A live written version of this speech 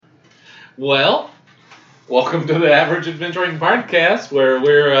Well, welcome to the Average Adventuring Podcast, where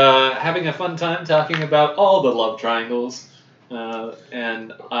we're having a fun time talking about all the love triangles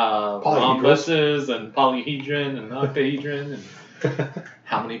and rhombuses and polyhedron and octahedron and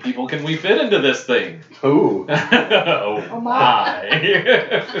how many people can we fit into this thing? Ooh. Oh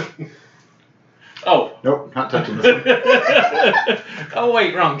my. Oh. Nope, not touching this one. Oh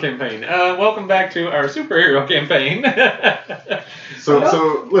wait, wrong campaign. Welcome back to our superhero campaign.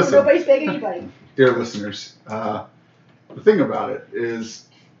 So listen. Nobody's begging anybody. Dear listeners, the thing about it is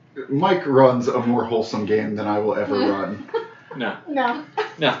Mike runs a more wholesome game than I will ever run. No.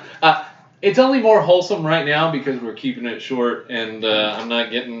 It's only more wholesome right now because we're keeping it short and I'm not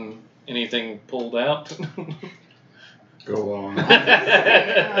getting anything pulled out. Go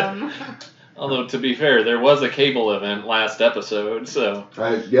on. Although, to be fair, there was a cable event last episode, so...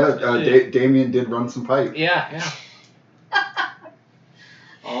 Damien did run some pipe. Yeah.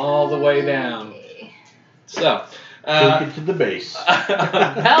 All the way down. So... Take it to the base.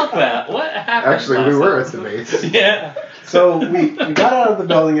 About that, what happened? Actually, we were at the base. Yeah. So we got out of the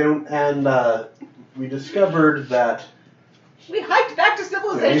building and we discovered that... We hiked back to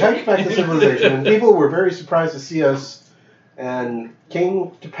civilization. And people were very surprised to see us. And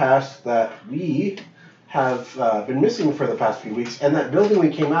came to pass that we have been missing for the past few weeks, and that building we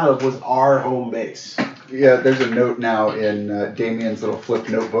came out of was our home base. Yeah, there's a note now in Damien's little flip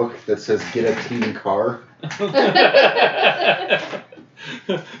notebook that says, "Get a team car."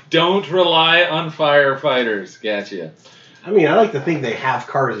 Don't rely on firefighters. Gotcha. I mean, I like to think they have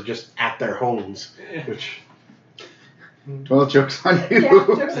cars just at their homes, which... Well, joke's on you. Yeah,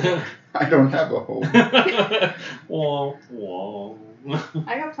 joke's on you. I don't have a home. Whoa.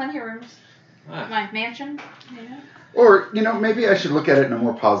 I got plenty of rooms. My mansion, Or, maybe I should look at it in a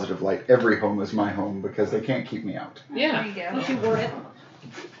more positive light. Every home is my home because they can't keep me out. Yeah. There you go. Don't you word it.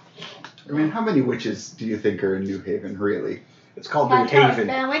 I mean, how many witches do you think are in New Haven, really? It's called My New Haven.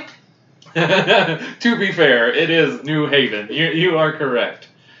 family. To be fair, it is New Haven. You are correct.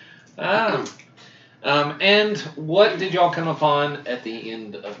 And what did y'all come upon at the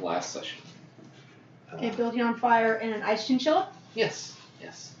end of last session? A building on fire and an ice chinchilla. Yes.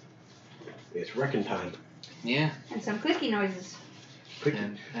 It's wrecking time. Yeah. And some clicky noises.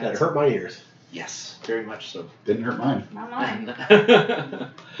 And That hurt my ears. Yes, very much so. Didn't hurt mine. Not mine.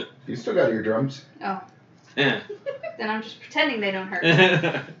 You still got eardrums. Oh. Yeah. Then I'm just pretending they don't hurt.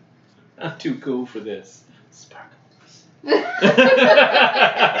 I'm too cool for this. Sparkles.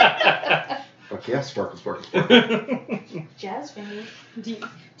 Fuck yeah, sparkle. Jazz fingers. Do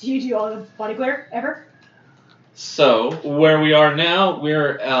you do all the body glitter ever? So, where we are now,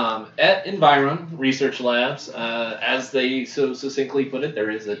 we're at Environ Research Labs. As they so succinctly put it,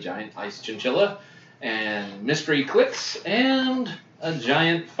 there is a giant ice chinchilla, and mystery clicks, and a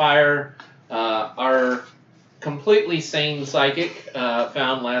giant fire. Our completely sane psychic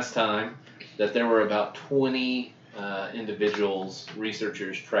found last time that there were about 20 individuals,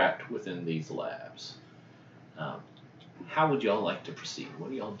 researchers trapped within these labs. How would y'all like to proceed? What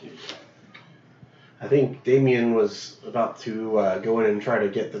do y'all do? I think Damien was about to go in and try to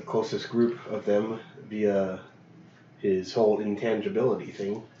get the closest group of them via his whole intangibility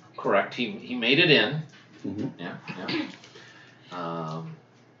thing. Correct. He made it in. Mm-hmm. Yeah.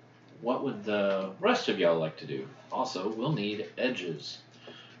 What would the rest of y'all like to do? Also, we'll need edges.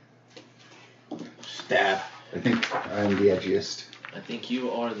 Stab. I think I'm the edgiest. I think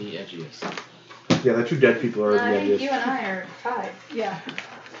you are the edgiest. Yeah, the two dead people are the I think edges. you and I are tied. Yeah.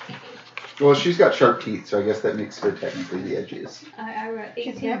 Well, she's got sharp teeth, so I guess that makes her technically the edgiest. I got She's a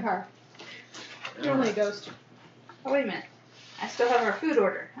 18. vampire. You're only a ghost. Oh, wait a minute. I still have our food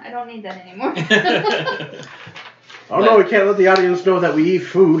order. I don't need that anymore. Oh no, we can't let the audience know that we eat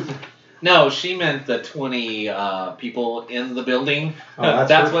food. No, she meant the 20 people in the building. Oh, that's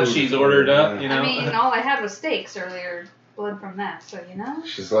That's her what food. she's ordered up, Yeah. you know? I mean, all I had was steaks earlier. Blood from that, so you know.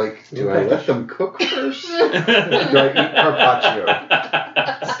 She's like, do I let them cook first? Or do I eat carpaccio?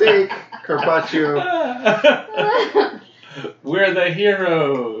 Steak, carpaccio. We're the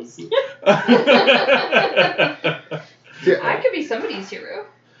heroes. I could be somebody's hero.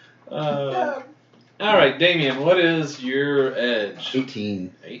 All right, Damien, what is your edge?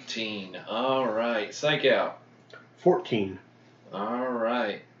 18. 18. All right, psych out. 14. All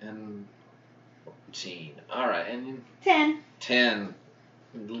right, and 14. All right, and 10. 10.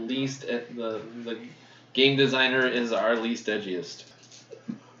 Least the game designer is our least edgiest.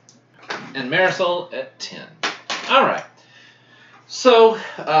 And Marisol at 10. All right. So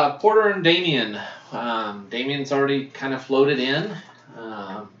Porter and Damien. Damien's already kind of floated in.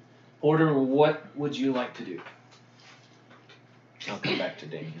 Porter, what would you like to do? I'll come back to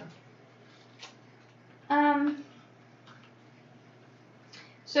Damien.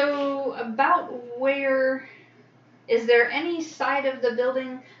 So about where is there any side of the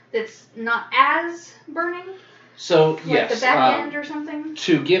building that's not as burning? So Like yes, the back end or something?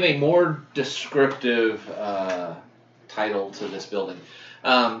 to give a more descriptive title to this building,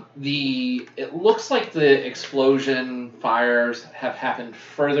 it looks like the explosion fires have happened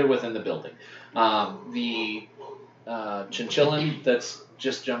further within the building. The chinchillin that's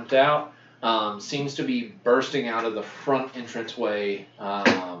just jumped out seems to be bursting out of the front entranceway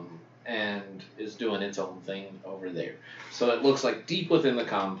and is doing its own thing over there. So it looks like deeper within the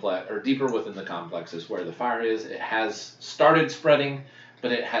complex is where the fire is. It has started spreading,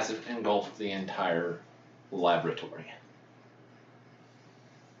 but it hasn't engulfed the entire laboratory.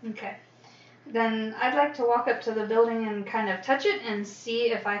 Okay. Then I'd like to walk up to the building and kind of touch it and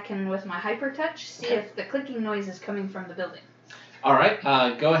see if I can, with my hyper touch, see if the clicking noise is coming from the building. All right,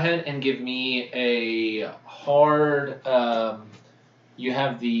 go ahead and give me a hard. You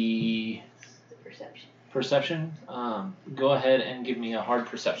have the perception. Go ahead and give me a hard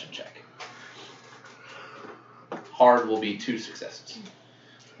perception check. Hard will be 2 successes.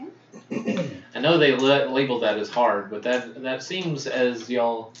 I know they label that as hard, but that seems as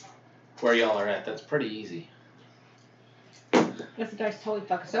where y'all are at. That's pretty easy. Guess the dice totally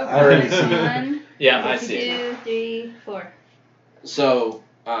fuck us up. I already see it. 1, Yeah, I see it. 2, 3, 4. So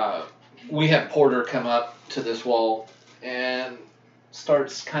we have Porter come up to this wall and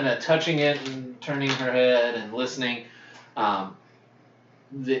starts kind of touching it and turning her head and listening.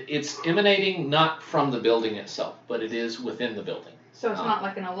 It's emanating not from the building itself, but it is within the building. So it's not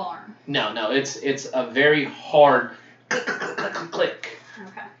like an alarm. No, it's a very hard click.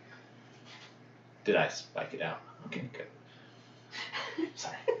 Okay. Did I spike it out? Okay, good.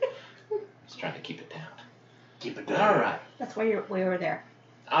 Sorry. I was trying to keep it down. Keep it down. All right. That's why you're way over there.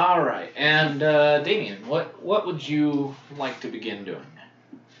 All right. And Damien, what would you like to begin doing?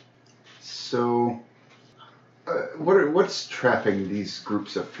 So, what's trapping these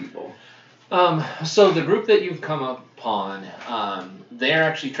groups of people? So the group that you've come upon, they're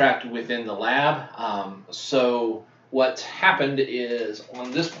actually trapped within the lab. So what's happened is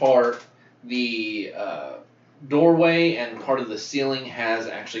on this part, the doorway and part of the ceiling has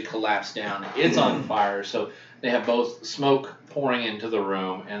actually collapsed down. It's on fire. So they have both smoke pouring into the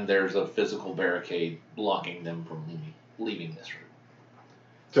room, and there's a physical barricade blocking them from leaving this room.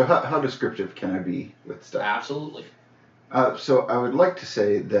 So how descriptive can I be with stuff? Absolutely. So I would like to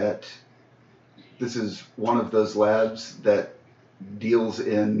say that this is one of those labs that deals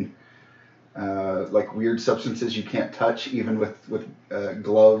in like weird substances you can't touch, even with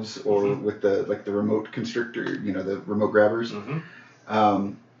gloves or with the remote constrictor, the remote grabbers.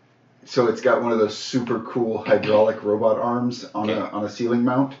 Mm-hmm. So it's got one of those super cool hydraulic robot arms on a ceiling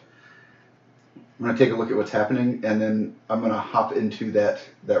mount. I'm gonna take a look at what's happening, and then I'm gonna hop into that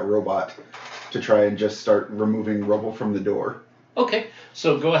robot to try and just start removing rubble from the door. Okay,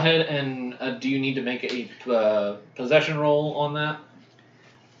 so go ahead and do you need to make a possession roll on that?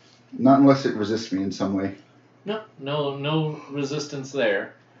 Not unless it resists me in some way. No resistance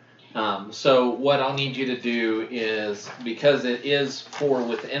there. So what I'll need you to do is, because it is for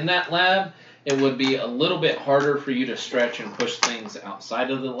within that lab, it would be a little bit harder for you to stretch and push things outside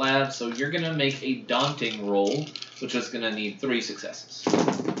of the lab. So you're going to make a daunting roll, which is going to need 3 successes.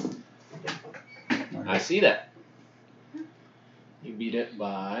 I see that. You beat it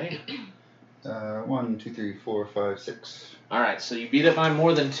by... 1, 2, 3, 4, 5, 6. All right, so you beat it by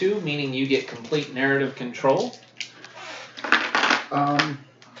more than 2, meaning you get complete narrative control.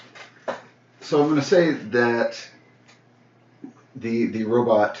 So I'm going to say that the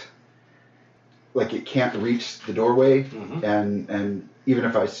robot, like, it can't reach the doorway, and even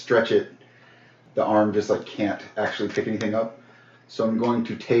if I stretch it, the arm just can't actually pick anything up. So I'm going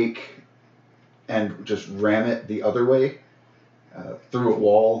to take and just ram it the other way through a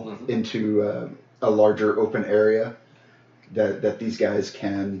wall into a larger open area that these guys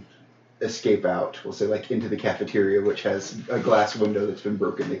can escape out. We'll say into the cafeteria, which has a glass window that's been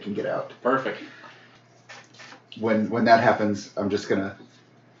broken. They can get out. Perfect. When that happens, I'm just gonna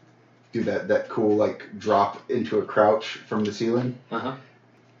do that cool drop into a crouch from the ceiling.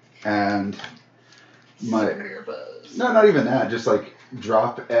 And not even that, just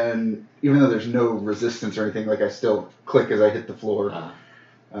drop, and even though there's no resistance or anything, I still click as I hit the floor,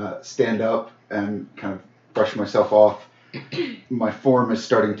 stand up and kind of brush myself off. My form is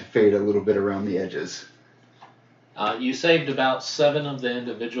starting to fade a little bit around the edges. You saved about 7 of the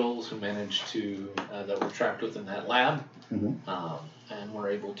individuals who managed to, that were trapped within that lab, and were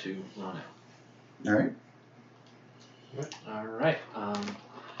able to run out. All right. All right.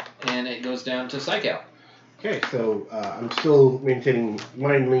 And it goes down to Psych Out. Okay, so I'm still maintaining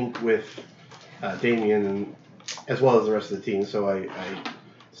mind link with Damien as well as the rest of the team, so I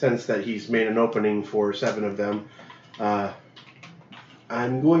sense that he's made an opening for 7 of them.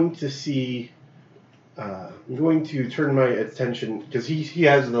 I'm going to see. I'm going to turn my attention because he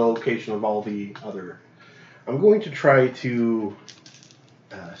has the location of all the other. I'm going to try to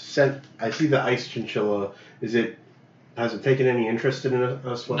send. I see the ice chinchilla. Has it taken any interest in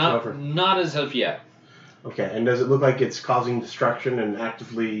us whatsoever? Not as of yet. Okay, and does it look like it's causing destruction and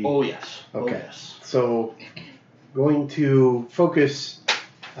actively? Oh yes. Okay. Oh, yes. So, going to focus.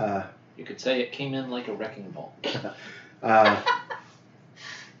 You could say it came in like a wrecking ball. I'm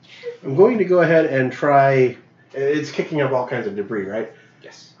going to go ahead and try. It's kicking up all kinds of debris, right?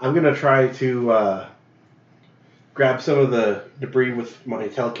 Yes. I'm going to try to grab some of the debris with my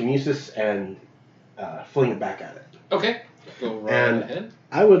telekinesis and fling it back at it. Okay. Go right And ahead.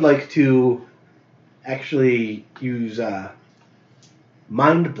 I would like to actually use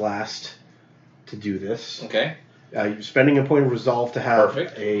Mind Blast to do this. Okay. You're spending a point of resolve to have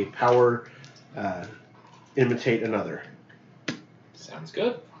Perfect. a power imitate another. Sounds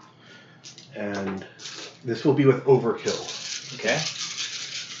good. And this will be with overkill. Okay.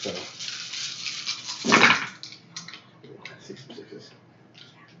 So 6 6s.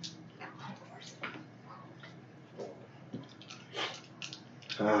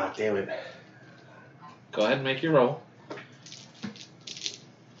 Ah, damn it. Go ahead and make your roll.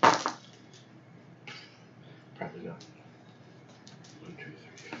 Probably not. 1, 2,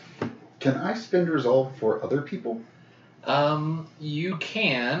 3. Can I spend resolve for other people? You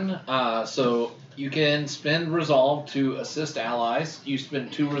can. So you can spend resolve to assist allies. You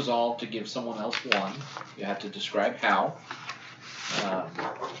spend 2 resolve to give someone else 1. You have to describe how.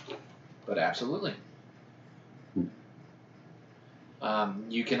 But absolutely.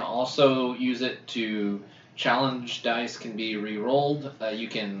 You can also use it to challenge dice can be re-rolled. You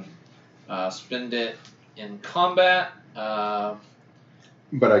can spend it in combat.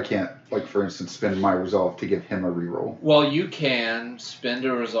 But I can't, like, for instance, spend my resolve to give him a reroll. Well, you can spend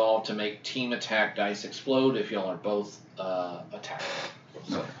a resolve to make team attack dice explode if y'all are both attacking.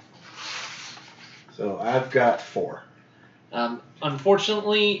 So I've got 4.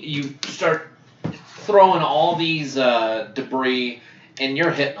 Unfortunately, you start throwing all these debris, and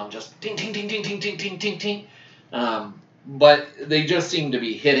you're hitting them just ting, ting, ting, ting, ting, ting, ting, ting, ting. But they just seem to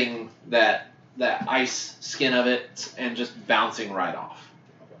be hitting that ice skin of it and just bouncing right off.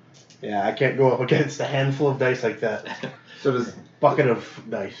 Yeah, I can't go up against a handful of dice like that. So does Bucket of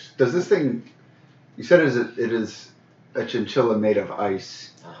dice. this thing? You said it is a chinchilla made of ice.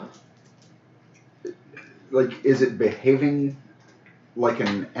 Uh-huh. Like, is it behaving like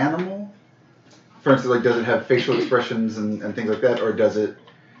an animal? For instance, like, does it have facial expressions and things like that, or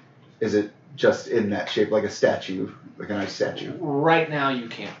is it just in that shape, like a statue, like an ice statue? Right now, you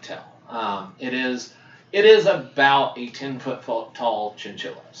can't tell. It is about a 10-foot tall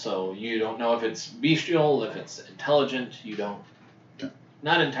chinchilla, so you don't know if it's bestial, if it's intelligent. You don't,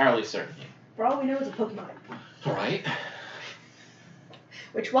 not entirely certain yet. For all we know, it's a Pokemon. All right.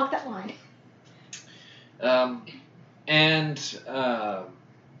 Which walk that line.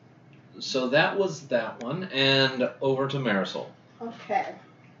 So that was that one, and over to Marisol. Okay.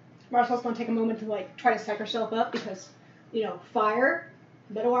 Marcel's gonna take a moment to like try to psych herself up because, fire,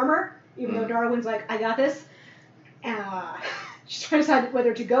 metal armor. Even though Darwin's like, I got this. She's trying to decide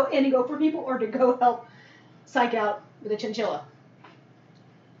whether to go in and go for people or to go help psych out with a chinchilla.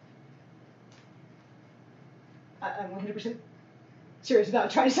 I'm 100% serious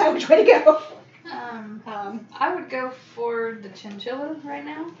about trying to decide which way to go. I would go for the chinchilla right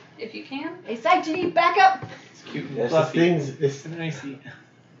now, if you can. Hey, psych, you need backup. It's cute and Yes, fluffy.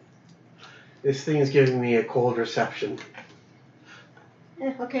 this thing is giving me a cold reception.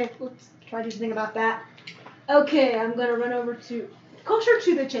 Okay, let's try to do something about that. Okay, I'm gonna run over to closer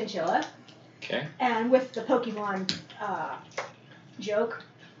to the chinchilla, Okay. and with the Pokemon joke,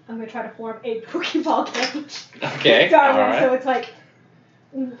 I'm gonna try to form a Pokeball cage. Okay. Darwin, All right. so it's like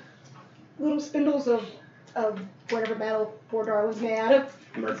little spindles of whatever metal poor Darwin's made out of.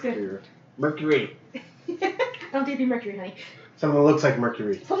 Mercury. I don't think it'd be mercury, honey. Something that looks like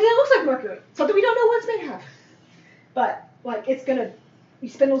mercury. Something that looks like mercury. Something we don't know what it's made of. But like it's gonna.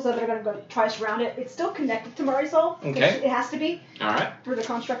 These spindles of it are going to go try to surround it. It's still connected to Marisol. Okay. It has to be All right. for the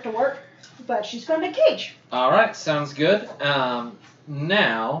construct to work. But she's going to make a cage. All right. Sounds good.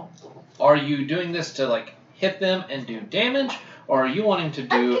 Now, are you doing this to like hit them and do damage, or are you wanting to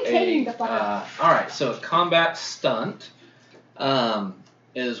do I'm containing the fire. all right. So a combat stunt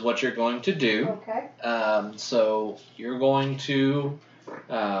is what you're going to do. Okay. So you're going to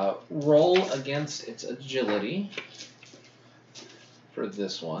roll against its agility for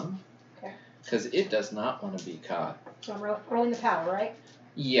this one. Okay. Because it does not want to be caught. So I'm rolling the power, right?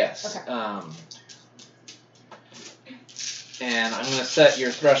 Yes. Okay. And I'm going to set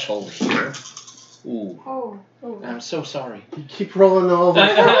your threshold here. Ooh. Oh. I'm so sorry. You keep rolling all the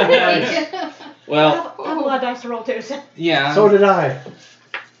dice. Well, I have a lot of dice to roll too. So. yeah. So did I.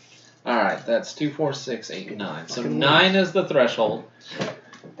 Alright, that's 2, 4, 6, 8, 9. So 9 is the threshold.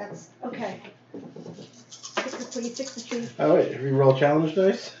 That's okay. 6 is please, 6 is true. Oh wait, have you roll challenge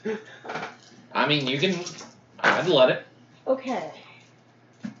dice? I mean, you can. I'd let it. Okay.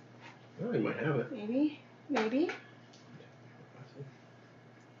 Oh, you might have it. Maybe.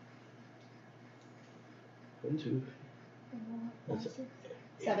 1, 2. That's it.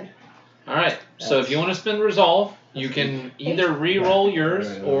 7. Alright, so if you want to spend resolve, you can either re-roll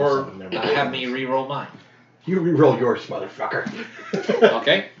yours or have me re-roll mine. You re-roll yours, motherfucker.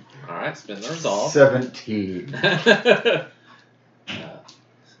 Okay? Alright, spend the resolve. 17.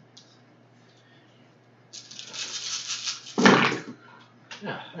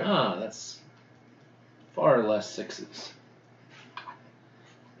 That's far less 6s.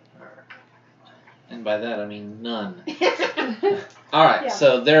 And by that I mean none. Alright, Yeah.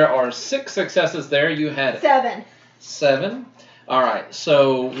 so there are 6 successes there. You had 7. 7. Alright,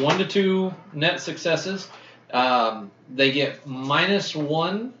 so 1 to 2 net successes. They get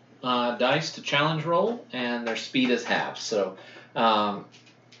 -1 dice to challenge roll, and their speed is half. So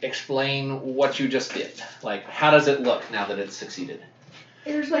explain what you just did. Like, how does it look now that it's succeeded?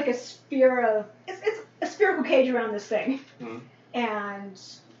 There's like a sphere of it's a spherical cage around this thing, and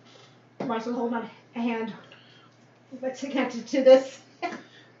Marcel's holding on a hand that's connected to this.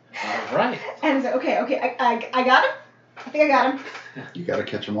 Alright. And it's like, okay, I got him. I think I got him. You gotta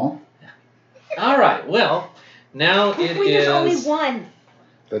catch them all. Alright, well, now it Wait, is. there's only one.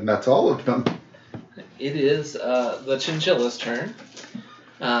 Then that's all of them. It is the chinchilla's turn.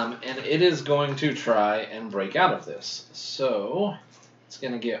 And it is going to try and break out of this. So it's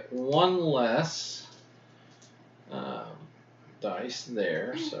going to get 1 less dice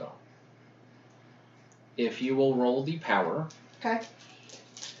there. So if you will roll the power. Okay.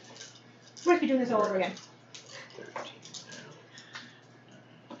 We're going to be doing this all over again. 13.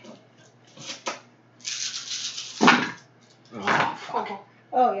 Oh, fuck.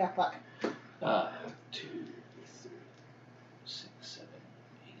 Oh yeah, fuck. 2, 3, 6, 7,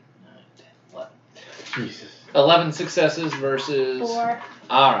 8, 9, 10, 11. Jesus. 11 successes versus 4.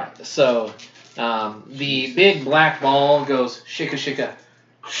 Alright, so the big black ball goes shika shika,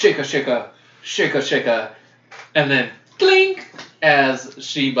 shika shika, shika shika, and then clink as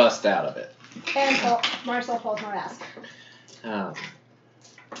she busts out of it. And Marcel falls on her ass.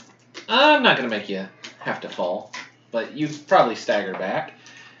 I'm not going to make you have to fall, but you probably stagger back.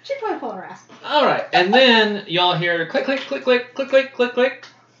 She'd probably fall on her ass. Alright, and then y'all hear click, click, click, click, click, click, click, click,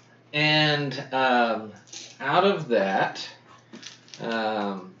 and out of that,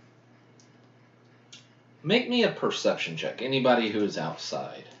 make me a perception check. Anybody who is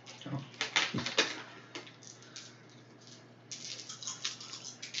outside. Oh.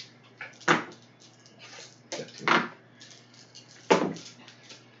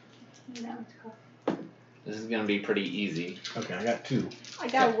 This is going to be pretty easy. Okay, I got 2. I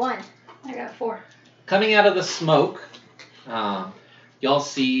got 1. I got 4. Coming out of the smoke, y'all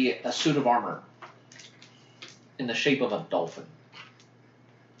see a suit of armor in the shape of a dolphin.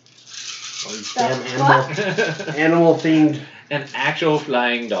 Oh, these damn animal themed. An actual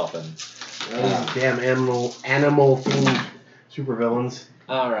flying dolphin. These damn animal themed supervillains.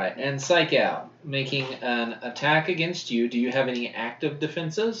 Alright, and Psych Out, making an attack against you. Do you have any active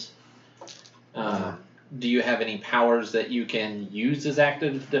defenses? Do you have any powers that you can use as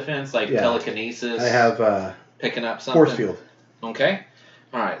active defense, like telekinesis? I have picking up something. force field. Okay.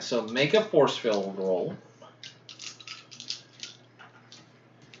 Alright, so make a force field roll.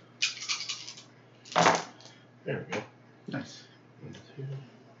 There we go. Nice. 1, 2, 3,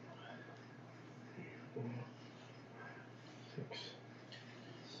 4, 6.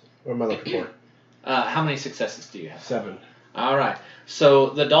 What am I looking for? How many successes do you have? 7. Alright, so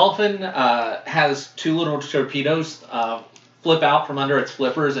the dolphin has 2 little torpedoes flip out from under its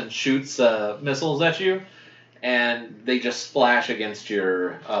flippers and shoots missiles at you, and they just splash against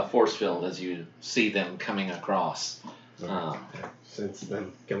your force field as you see them coming across. Since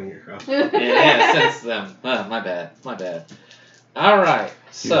them coming across. Yeah, since them. My bad. Alright,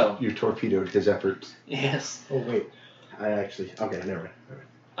 so. You torpedoed his efforts. Yes. Oh, wait. I actually. Okay, never mind.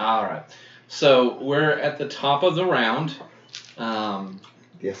 Alright, so we're at the top of the round.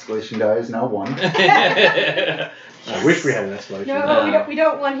 The escalation die is now 1. I wish we had an escalation. No, we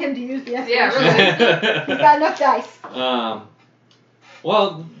don't want him to use the escalation. Yeah, really. He's got enough dice.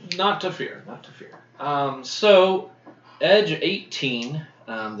 Well, not to fear. So, Edge 18,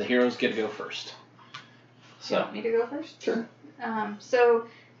 the heroes get to go first. You want me to go first? Sure. So,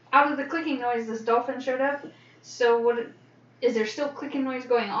 out of the clicking noise, this dolphin showed up. So, is there still clicking noise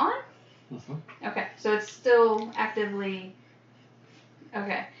going on? Mm-hmm. Okay, so it's still actively...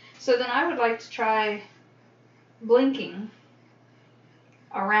 Okay, so then I would like to try blinking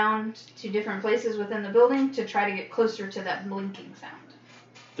around to different places within the building to try to get closer to that blinking sound.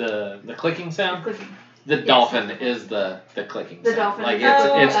 The clicking sound? The clicking. The dolphin is the clicking The sound. dolphin Like is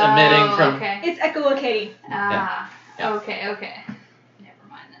it's emitting from... Okay. It's echolocating. Ah, Yeah. okay. Never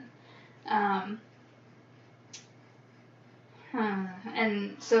mind then.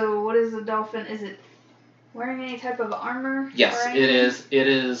 And so what is the dolphin? Is it wearing any type of armor? Yes, or it anything? is. It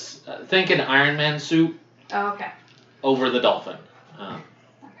is. Think an Iron Man suit Oh, okay. over the dolphin.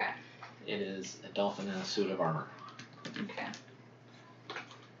 Okay. It is a dolphin in a suit of armor. Okay.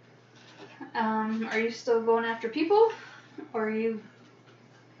 Are you still going after people? Or are you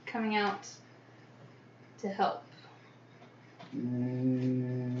coming out to help?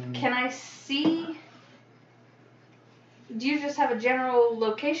 Can I see... Do you just have a general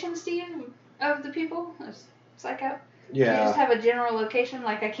location, Steve, of the people? Psych out? Do you just have a general location?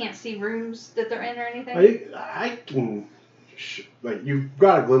 Like I can't see rooms that they're in or anything? I can, like, you've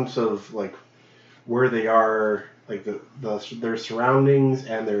got a glimpse of, like, where they are, like, their surroundings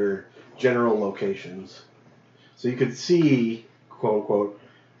and their general locations. So you could see, quote unquote,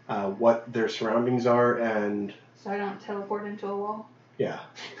 what their surroundings are, and... So I don't teleport into a wall? Yeah.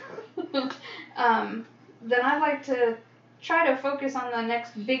 Then I'd like to try to focus on the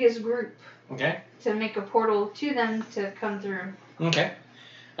next biggest group. Okay. To make a portal to them to come through. Okay.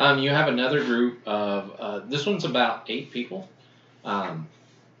 You have another group of, this one's about 8 people. And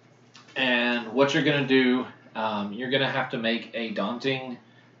what you're going to do, you're going to have to make a daunting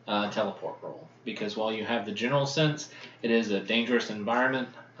teleport roll. Because while you have the general sense, it is a dangerous environment,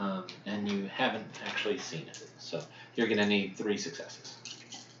 and you haven't actually seen it. So you're going to need 3 successes.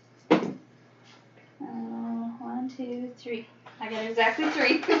 1, 2, 3. I got exactly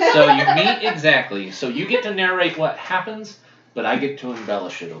 3. So you meet exactly. So you get to narrate what happens, but I get to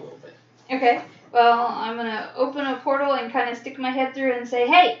embellish it a little bit. Okay. Well, I'm gonna open a portal and kind of stick my head through and say,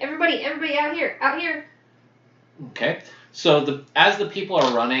 "Hey, everybody out here!" Okay. So as the people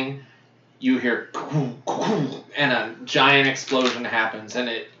are running, you hear and a giant explosion happens, and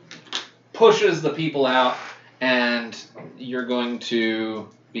it pushes the people out, and you're going to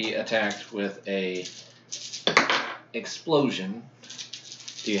be attacked with a explosion.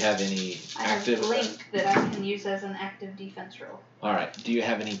 Do you have any active? I have Blink that I can use as an active defense roll. All right. Do you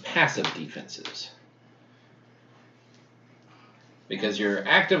have any passive defenses? Because you're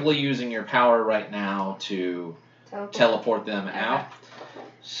actively using your power right now to teleport them out.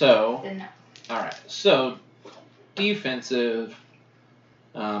 So, Then no. all right. So, defensive.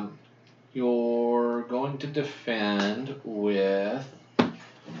 You're going to defend with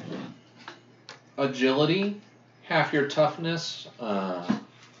agility, half your toughness,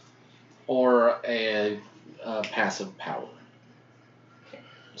 or a passive power. Okay.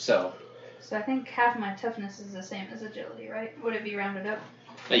 So I think half my toughness is the same as agility, right? Would it be rounded up?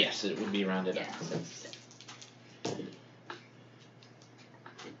 yes, it would be rounded Yeah. up. So it's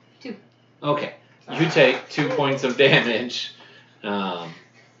 2. Okay, you take 2 points of damage.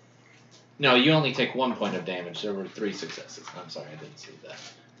 No, you only take 1 point of damage. There were 3 successes. I'm sorry, I didn't see that.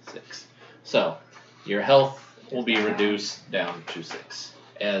 6. So your health will be reduced down to 6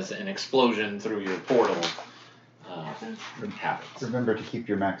 as an explosion through your portal happens. Remember to keep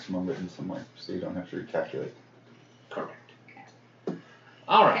your maximum written somewhere so you don't have to recalculate. Correct.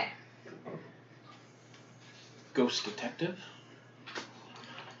 All right. Okay. Ghost detective.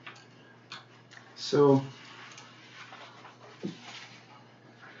 So,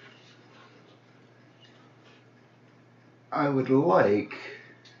 I would like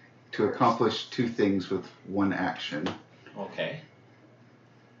to accomplish 2 things with 1 action. Okay.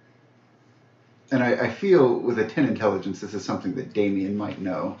 And I feel with a 10 intelligence, this is something that Damien might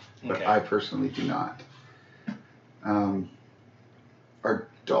know, but Okay. I personally do not. Are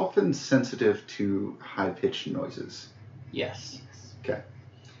dolphins sensitive to high-pitched noises? Yes. Okay.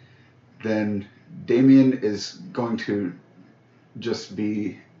 Then Damien is going to just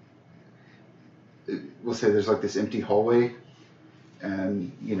be, we'll say there's like this empty hallway,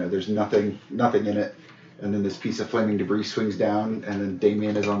 and there's nothing in it, and then this piece of flaming debris swings down, and then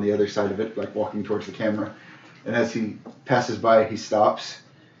Damien is on the other side of it, like walking towards the camera, and as he passes by, he stops,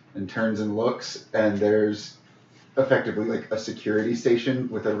 and turns and looks, and there's effectively like a security station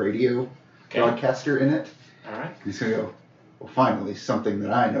with a radio broadcaster in it. All right. He's going to go, well, finally, something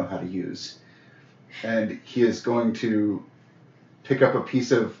that I know how to use. And he is going to pick up a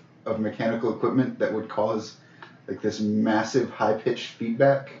piece of mechanical equipment that would cause like this massive high-pitched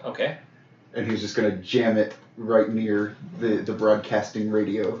feedback. Okay. And he's just going to jam it right near the broadcasting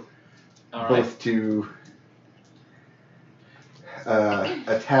radio. All both right. to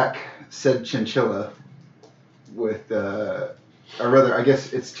attack said chinchilla with, or rather, I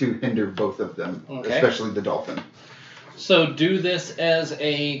guess it's to hinder both of them, Okay. especially the dolphin. So do this as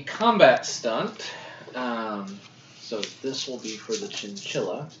a combat stunt. So this will be for the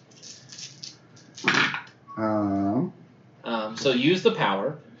chinchilla. So use the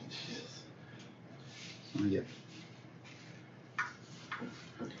power. Yep.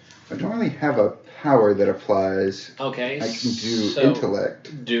 I don't really have a power that applies. Okay. I can do so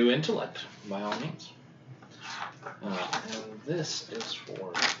intellect. Do intellect, by all means. And this is for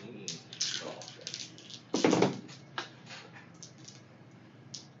the dolphin.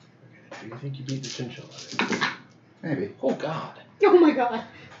 Do you think you beat the chinchilla? Maybe. Oh God. Oh my god.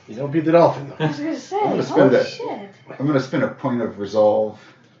 You don't beat the dolphin, though. I was gonna say, I'm gonna spend holy that. shit. I'm going to spend a point of resolve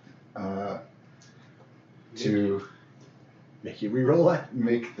to Make you re-roll that.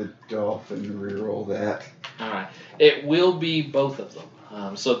 make the dolphin reroll that. All right. It will be both of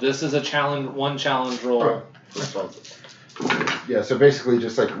them. So this is a challenge, one challenge roll Oh. for both of them. Yeah, so basically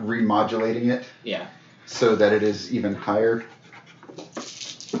just like remodulating it Yeah. so that it is even higher.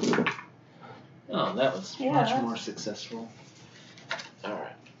 Oh, that was Yeah, much that's- more successful. All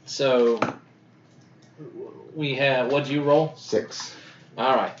right. So we have. What do you roll? 6.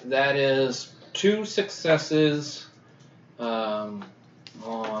 All right. That is 2 successes on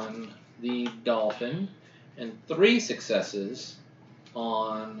the dolphin and 3 successes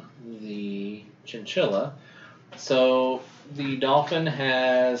on the chinchilla. So the dolphin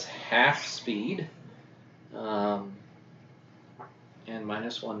has half speed and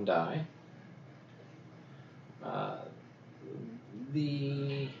 -1 die.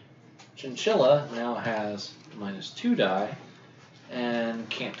 The chinchilla now has -2 die and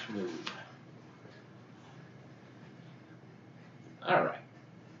can't move. All right.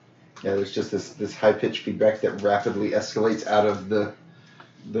 Yeah, there's just this high pitched feedback that rapidly escalates out of the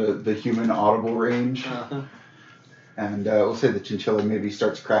human audible range, and we'll say the chinchilla maybe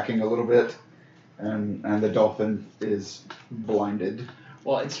starts cracking a little bit, and the dolphin is blinded.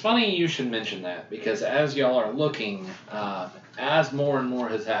 Well, it's funny you should mention that because as y'all are looking, as more and more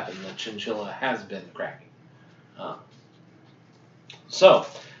has happened, the chinchilla has been cracking. So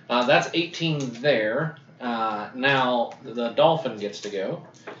that's 18 there. Now the dolphin gets to go.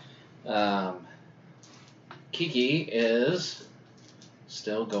 Kiki is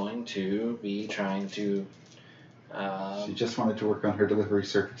still going to be trying to. She just wanted to work on her delivery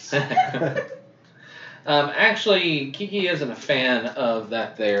service. Actually, Kiki isn't a fan of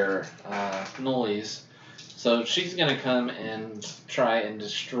that there noise, so she's gonna come and try and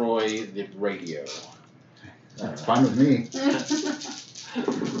destroy the radio. That's fine with me.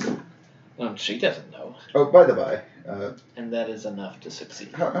 She doesn't know, Oh, by the by, and that is enough to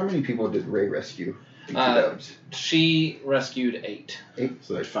succeed. how many people did Ray rescue? She rescued 8. 8.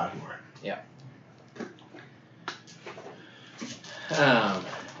 So there's 5 more.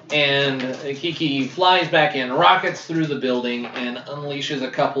 And Kiki flies back in, rockets through the building, and unleashes a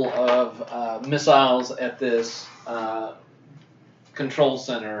couple of missiles at this control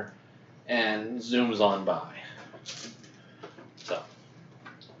center and zooms on by.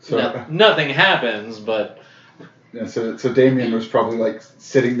 So nothing happens, but... Yeah, so Damien was probably like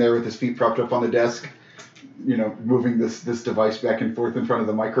sitting there with his feet propped up on the desk, moving this device back and forth in front of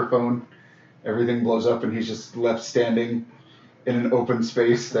the microphone. Everything blows up and he's just left standing in an open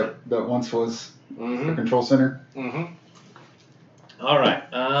space that once was the control center. Mm-hmm. All right.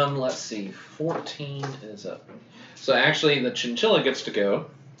 Let's see. 14 is up. So actually, the chinchilla gets to go,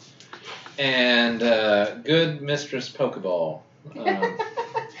 and good Mistress Pokeball.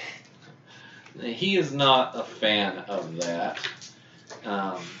 He is not a fan of that.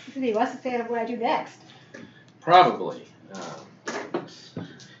 He was a fan of what I do next. Probably.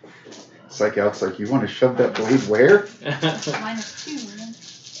 Psych-out's like, you want to shove that blade where?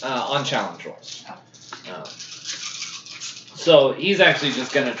 -2. On challenge rolls. So he's actually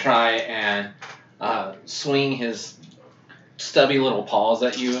just going to try and swing his stubby little paws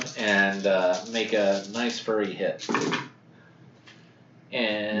at you and make a nice furry hit.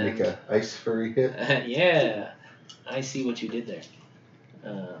 And Make a ice furry hit? yeah, I see what you did there.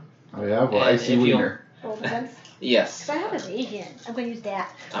 Oh yeah, well, and icy if wiener. Roll defense. Yes. So I have evasion. I'm going to use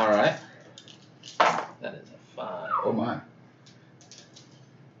that. All right. That is a 5. Oh my.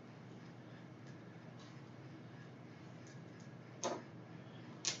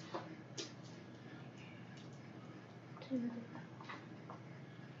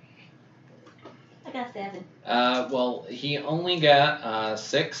 I got 7. Well, he only got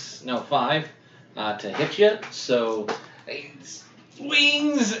 5 to hit you, so he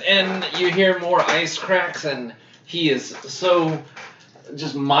swings, and you hear more ice cracks, and he is so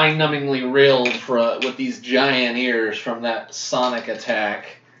just mind-numbingly reeled with these giant ears from that sonic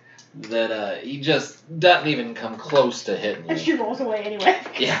attack that he just doesn't even come close to hitting And you. she rolls away anyway.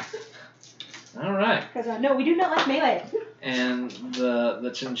 Yeah. All right. Because, no, we do not like melee. And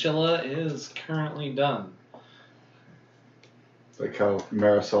the chinchilla is currently done. Like how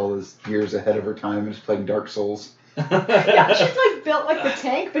Marisol is years ahead of her time and is playing Dark Souls. Yeah, she's like built like the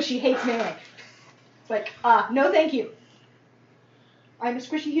tank, but she hates melee. It's like, no thank you. I'm a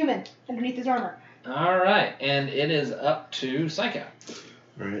squishy human underneath his armor. All right, and it is up to Psycho.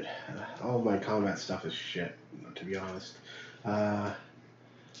 Right. All my combat stuff is shit, to be honest. Let's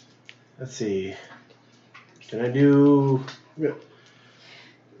see. Can I do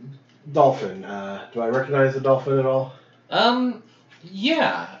dolphin? Do I recognize the dolphin at all?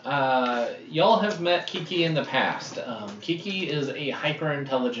 Yeah. Y'all have met Kiki in the past. Kiki is a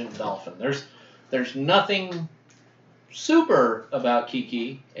hyper-intelligent dolphin. There's nothing super about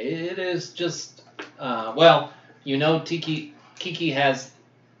Kiki. It is just, Kiki has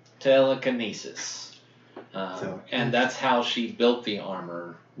telekinesis. And that's how she built the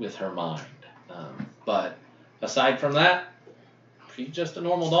armor with her mind. But aside from that, she's just a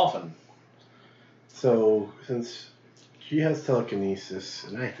normal dolphin. So, since she has telekinesis,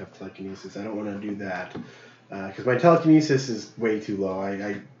 and I have telekinesis, I don't want to do that. Because my telekinesis is way too low.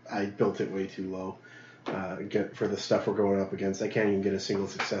 I built it way too low for the stuff we're going up against. I can't even get a single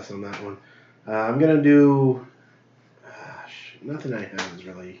success on that one. I'm going to do... nothing I have is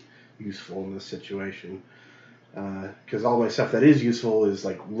really useful in this situation. Because all my stuff that is useful is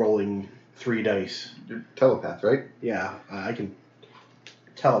like rolling 3 dice. You're telepath, right? Yeah, I can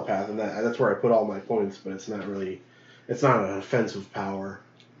telepath, and that's where I put all my points, but it's not an offensive power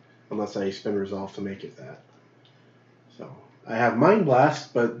unless I spend resolve to make it that. So I have Mind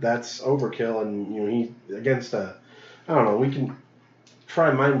Blast, but that's overkill, and we can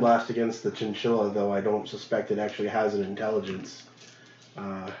try Mind Blast against the chinchilla, though I don't suspect it actually has an intelligence.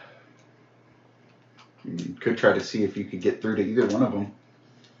 You could try to see if you could get through to either one of them.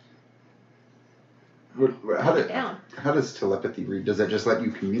 How does telepathy read? Does it just let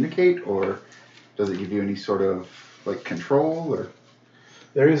you communicate, or does it give you any sort of like control? Or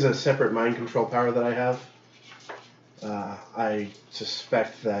there is a separate mind control power that I have. I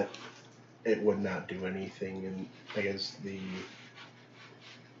suspect that it would not do anything against the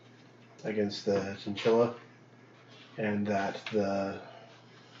chinchilla, and that the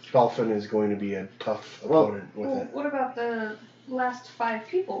dolphin is going to be a tough opponent with it. What about the last 5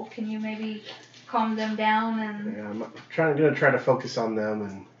 people? Can you maybe calm them down and... Yeah, I'm going to try to focus on them.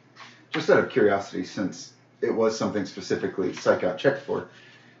 And just out of curiosity, since it was something specifically Psych got checked for,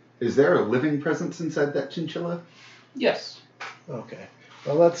 is there a living presence inside that chinchilla? Yes. Okay.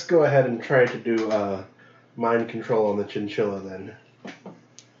 Well, let's go ahead and try to do mind control on the chinchilla then.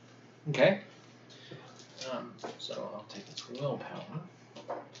 Okay. So I'll take its willpower.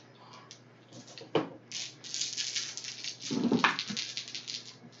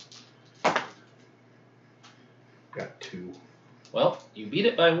 Got 2. Well, you beat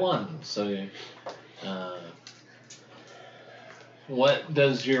it by 1, so what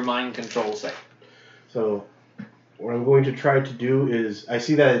does your mind control say? So what I'm going to try to do is, I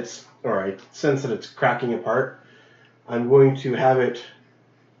see that I sense that it's cracking apart. I'm going to have it,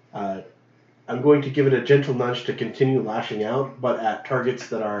 I'm going to give it a gentle nudge to continue lashing out, but at targets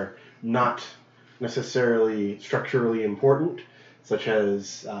that are not necessarily structurally important, such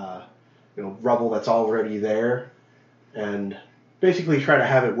as rubble that's already there, and basically try to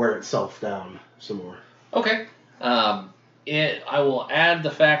have it wear itself down some more. Okay. I will add the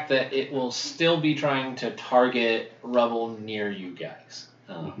fact that it will still be trying to target rubble near you guys.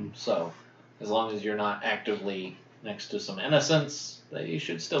 So, as long as you're not actively next to some innocents, they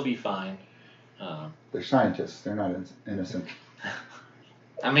should still be fine. They're scientists. They're not innocent.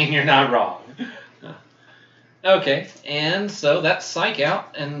 I mean, you're not wrong. Okay, and so that's Psych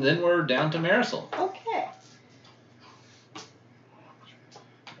out, and then we're down to Marisol. Okay.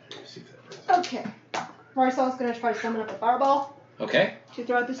 Okay. Marisol's going to try to summon up a fireball Okay. to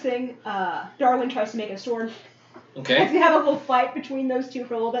throw at this thing. Darwin tries to make a sword. Okay. We have a little fight between those two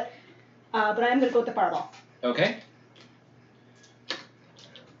for a little bit. But I am going to go with the fireball. Okay.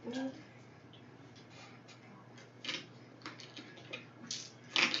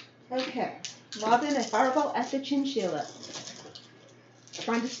 Okay. Lobbing a fireball at the chinchilla.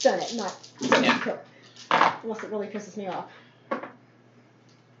 Trying to stun it, not Yeah. kill it. Unless it really pisses me off.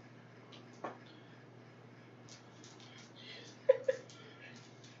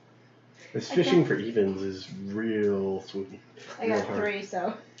 This fishing for evens is real sweet. I got 3,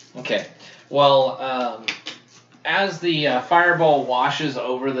 so. Okay. Well, as the fireball washes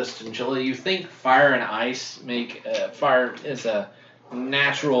over this chinchilla, you think fire and ice make fire is a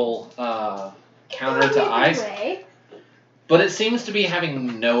natural counter to ice, Way. but it seems to be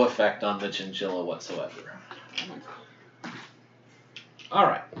having no effect on the chinchilla whatsoever. All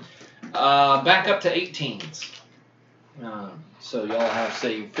right. Back up to 18s. So y'all have,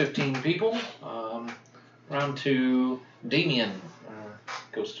 say, 15 people. Round to Damien,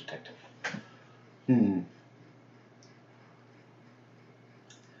 Ghost Detective.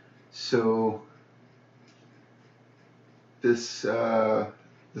 So this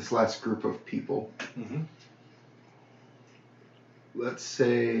last group of people, Mm-hmm. let's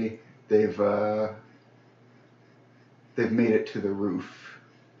say they've made it to the roof,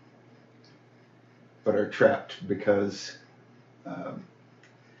 but are trapped because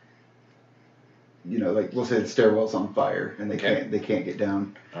like we'll say the stairwell's on fire and they can't get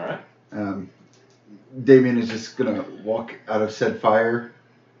down. All right. Damien is just gonna walk out of said fire,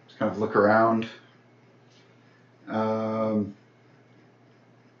 just kind of look around.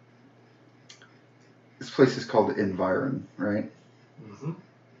 This place is called Environ, right? Mm-hmm.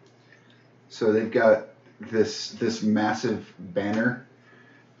 So they've got this massive banner.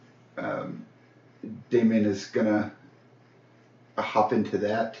 Damien is gonna hop into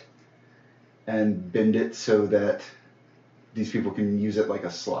that and bend it so that these people can use it like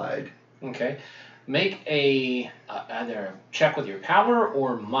a slide. Okay. Make a either check with your power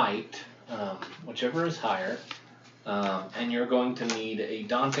or might, whichever is higher, and you're going to need a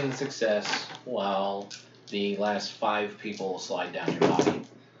daunting success while the last 5 people slide down your body.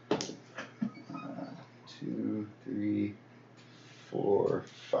 2, 3, 4,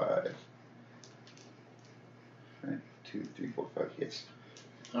 5. Right, 2, 3, 4, 5. Yes.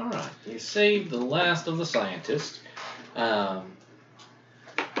 All right. You saved the last of the scientists, and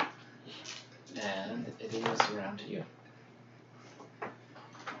it is around to you.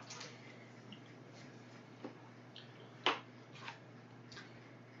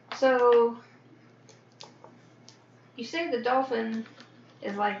 So, you say the dolphin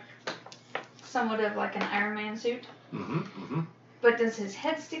is like somewhat of like an Iron Man suit, Mm-hmm. Mm-hmm. but does his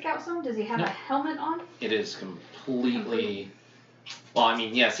head stick out some? Does he have No. a helmet on? It is completely. Well, I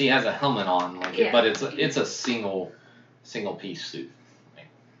mean, yes, he has a helmet on, Yeah. but it's a single piece suit,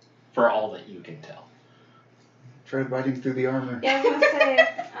 for all that you can tell. Try biting through the armor. Yeah, I was gonna say,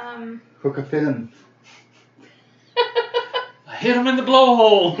 Hook a fin. I hit him in the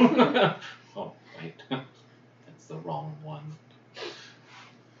blowhole. Oh wait, that's the wrong one.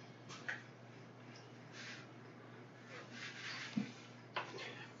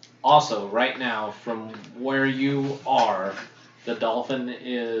 Also, right now, from where you are, the dolphin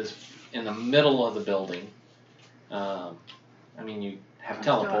is in the middle of the building. I mean, you have I'm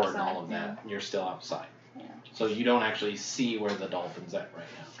still teleport and all outside, of that, and you're still outside. Yeah. So you don't actually see where the dolphin's at right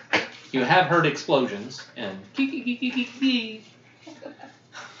now. You have heard explosions and kee.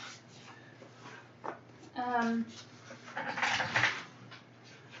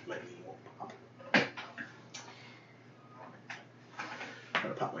 My knee won't pop. I'm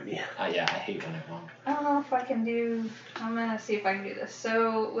gonna pop my knee. Yeah, I hate when it won't. I don't know if I can do. I'm gonna see if I can do this.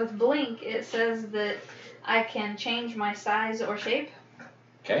 So with blink, it says that I can change my size or shape.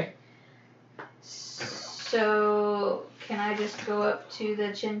 Okay. So can I just go up to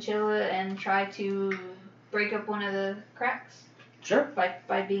the chinchilla and try to break up one of the cracks Sure.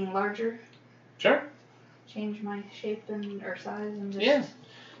 by being larger? Sure. Change my shape and or size and just. Yeah.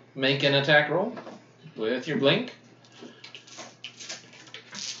 Make an attack roll with your blink.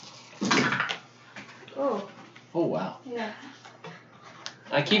 Oh. Oh wow. Yeah.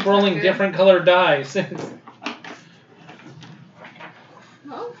 I keep rolling different colored dice.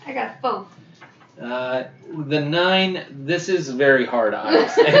 Oh, I got both. The 9, this is very hard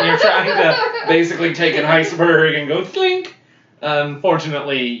ice, and you're trying to basically take an iceberg and go slink.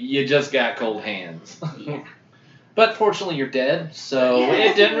 Unfortunately, you just got cold hands. Yeah. But fortunately, you're dead, so Yeah.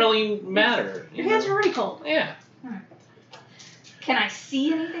 it didn't really matter. Your hands are already cold. Yeah. Can I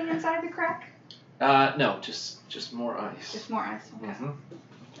see anything inside the crack? No, just more ice. Just more ice. Okay. Mhm.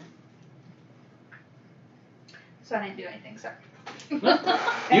 So I didn't do anything. Sorry.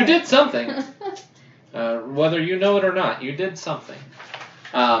 You did something. Whether you know it or not, you did something.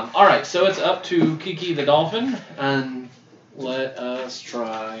 All right, so it's up to Kiki the dolphin, and let us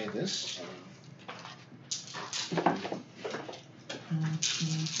try this.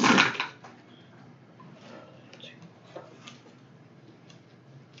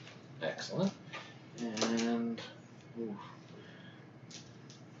 Excellent. And oof.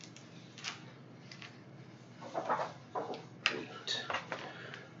 Wait.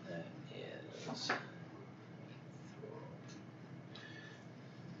 That is.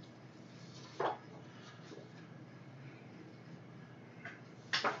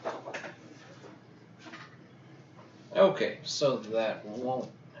 Okay, so that won't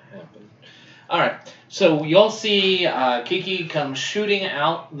happen. All right, so you'll see Kiki come shooting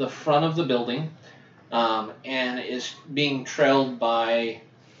out the front of the building, and is being trailed by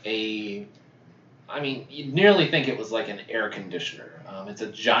a. I mean, you'd nearly think it was like an air conditioner. It's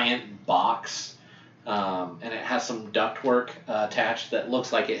a giant box, and it has some ductwork attached that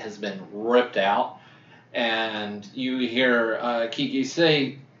looks like it has been ripped out. And you hear Kiki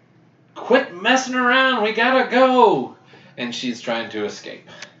say, "Quit messing around, we gotta go!" And she's trying to escape.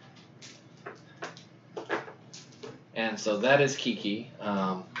 And so that is Kiki.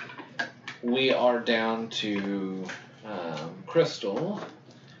 We are down to Crystal.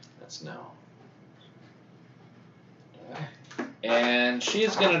 That's no. And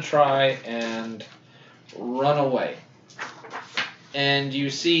she's going to try and run away. And you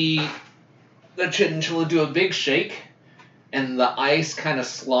see the chinchilla do a big shake, and the ice kind of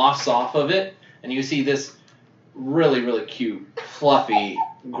sloughs off of it, and you see this really, really cute, fluffy,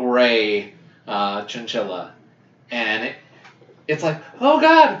 gray chinchilla. And it's like, oh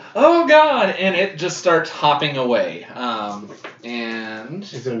God, and it just starts hopping away. And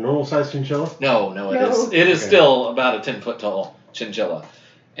Is it a normal sized chinchilla? no, it is still about a 10-foot tall chinchilla.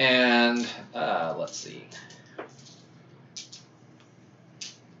 And let's see.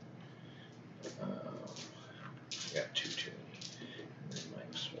 I got two too many.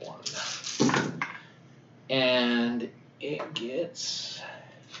 -1. And it gets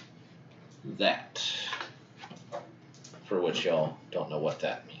that. For which y'all don't know what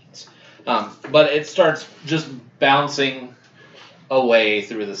that means. But it starts just bouncing away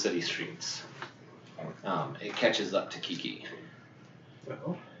through the city streets. It catches up to Kiki.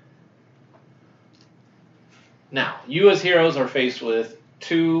 Well. Now, you as heroes are faced with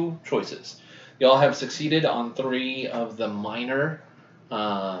two choices. Y'all have succeeded on 3 of the minor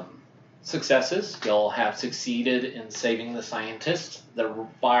successes. Y'all have succeeded in saving the scientist. The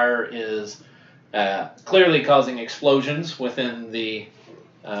fire is clearly causing explosions within the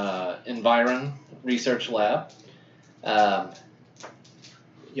Environ Research Lab.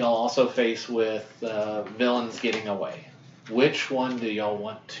 Y'all also face with villains getting away. Which one do y'all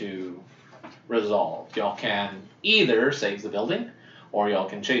want to resolve? Y'all can either save the building, or y'all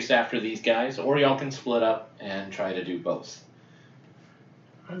can chase after these guys, or y'all can split up and try to do both.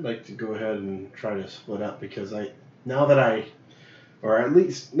 I'd like to go ahead and try to split up because or at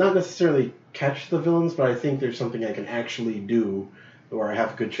least not necessarily catch the villains, but I think there's something I can actually do where I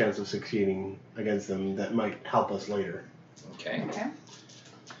have a good chance of succeeding against them that might help us later. Okay.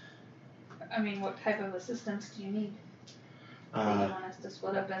 I mean, what type of assistance do you need? Do you Uh, want us to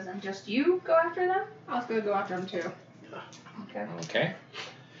split up as in just you go after them? I was gonna go after him too. Okay. Okay.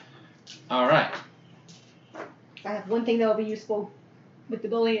 All right. I have one thing that will be useful with the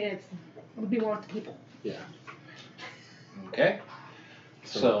building, and it would be more with the people. Okay.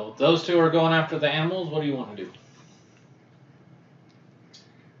 So those two are going after the animals. What do you want to do?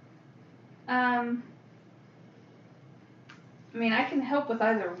 I mean, I can help with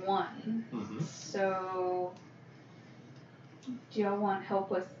either one. Mm-hmm. So, do y'all want help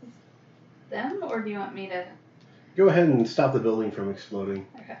with them, or do you want me to? go ahead and stop the building from exploding.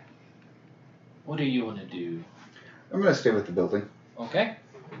 Okay. What do you want to do? I'm going to stay with the building. Okay.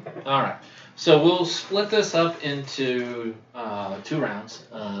 All right. So we'll split this up into 2 rounds.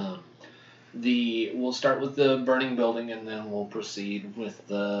 We'll start with the burning building, and then we'll proceed with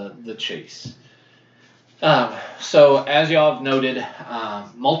the chase. So as y'all have noted,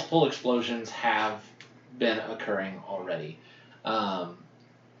 multiple explosions have been occurring already.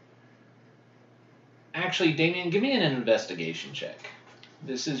 Actually, Damien, give me an investigation check.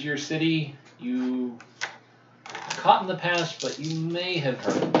 This is your city. You caught in the past, but you may have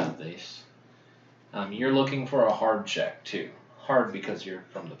heard about this. You're looking for a hard check, too. Hard because you're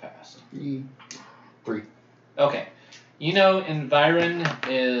from the past. 3. Okay. You know, Environ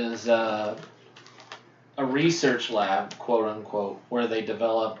is a research lab, quote unquote, where they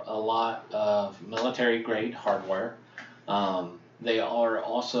develop a lot of military grade hardware. they are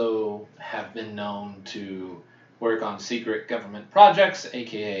also have been known to work on secret government projects,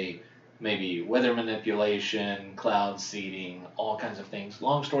 aka maybe weather manipulation, cloud seeding, all kinds of things.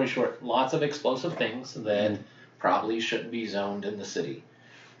 Long story short, lots of explosive things that probably shouldn't be zoned in the city.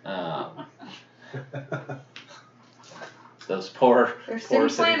 Those poor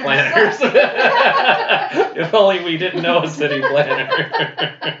city planners. If only we didn't know a city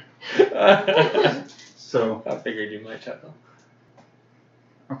planner. So I figured you might chuckle.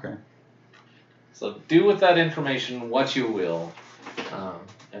 okay. So do with that information what you will.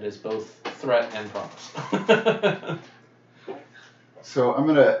 It is both threat and promise. So I'm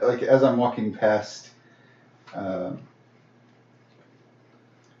gonna, like, as I'm walking past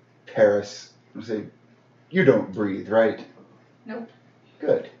Paris, I'm gonna say, "You don't breathe, right?" Nope.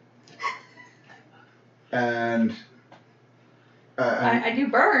 Good. And I do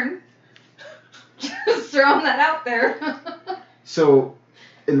burn. Just throwing that out there. so,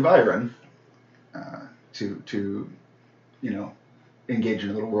 Environ, to engage in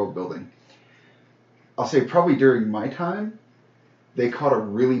a little world building. I'll say probably during my time, they caught a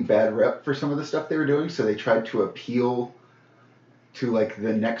really bad rep for some of the stuff they were doing, so they tried to appeal to like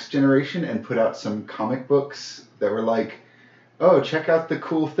the next generation and put out some comic books that were like, oh, check out the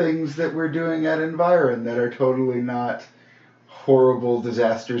cool things that we're doing at Environ that are totally not horrible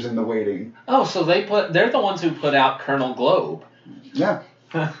disasters in the waiting. Oh, so they're the ones who put out Colonel Globe. Yeah.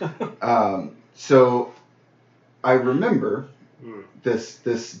 So I remember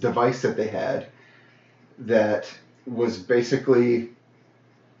this device that they had that was basically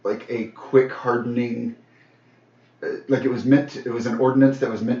like a quick hardening, like it was an ordnance that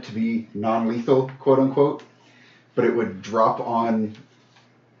was meant to be non-lethal, quote unquote, but it would drop on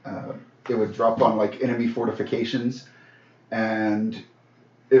like enemy fortifications, and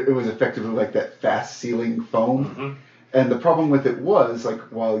it was effectively like that fast sealing foam. Mm-hmm. And the problem with it was, like,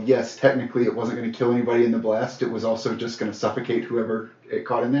 while yes, technically it wasn't going to kill anybody in the blast, it was also just going to suffocate whoever it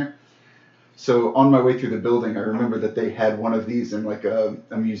caught in there. So on my way through the building, I remember that they had one of these in like a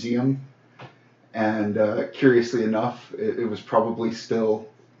museum, and curiously enough, it was probably still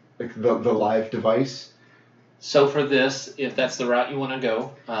like the live device. So for this, if that's the route you want to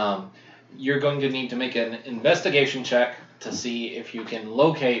go, you're going to need to make an investigation check to see if you can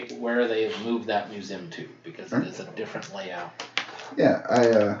locate where they've moved that museum to, because it is a different layout.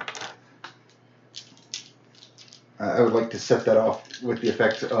 Yeah, I would like to set that off with the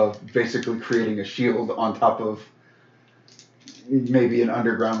effect of basically creating a shield on top of maybe an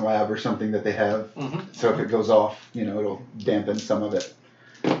underground lab or something that they have. Mm-hmm. So if it goes off, it'll dampen some of it.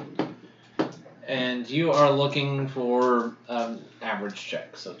 And you are looking for average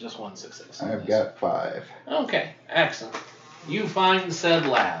check, so just one success. I've got 5. Okay, excellent. You find said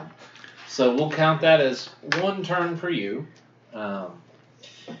lab. So we'll count that as one turn for you.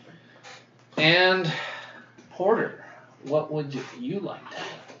 And Porter, what would you like to do?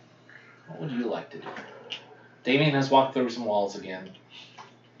 What would you like to do? Damien has walked through some walls again,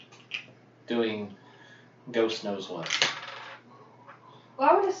 doing ghost knows what. Well,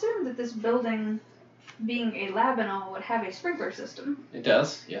 I would assume that this building, being a lab and all, would have a sprinkler system. It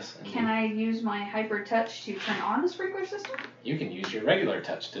does, yes. Indeed. Can I use my hyper touch to turn on the sprinkler system? You can use your regular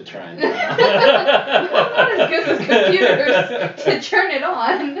touch to try and. I'm not as good with computers to turn it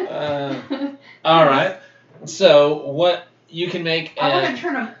on. All right. So what you can make? I want to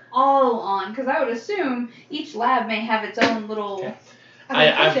turn them all on because I would assume each lab may have its own little. Okay.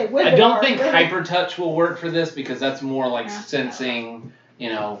 I don't think hypertouch will work for this because that's more like sensing,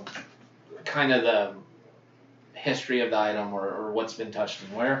 kind of the history of the item or what's been touched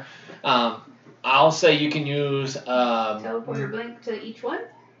and where. I'll say you can use teleporter blink to each one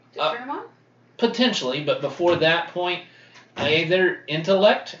to turn them on. Potentially, but before that point, either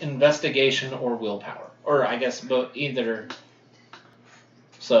intellect, investigation, or willpower, or I guess either.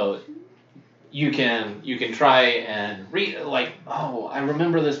 So. You can try and read, like, oh, I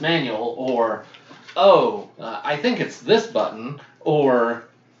remember this manual, or, oh, I think it's this button, or,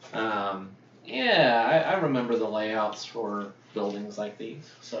 I remember the layouts for buildings like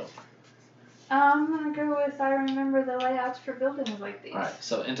these, so. I'm going to go with I remember the layouts for buildings like these. Alright,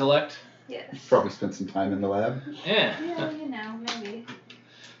 so intellect? Yes. Probably spent some time in the lab. Yeah. Yeah, maybe.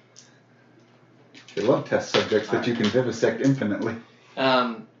 They love test subjects that you can vivisect infinitely.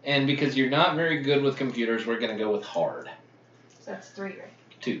 And because you're not very good with computers, we're going to go with hard. So that's 3, right?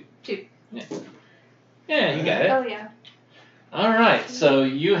 2. 2. Yeah, you got it. Oh, yeah. Alright, so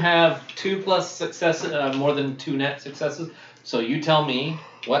you have 2 plus successes, more than 2 net successes. So you tell me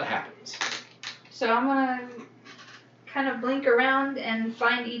what happens. So I'm going to kind of blink around and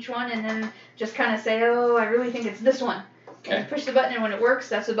find each one and then just kind of say, oh, I really think it's this one. Okay. And push the button, and when it works,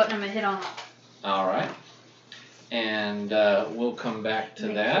 that's the button I'm going to hit on. All right. And we'll come back to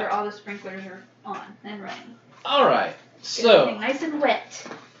Make that. sure all the sprinklers are on and running. All right. Get So. everything nice and wet.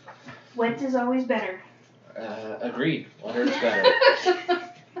 Wet is always better. Agreed. Wetter is better.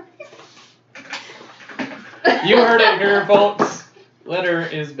 You heard it here, folks. Wetter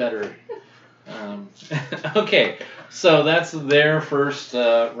is better. Okay, so that's their first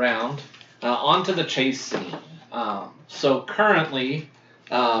round. On to the chase scene. So currently,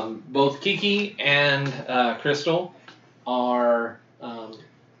 both Kiki and Crystal are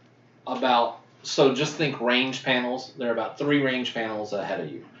so just think range panels. They're about 3 range panels ahead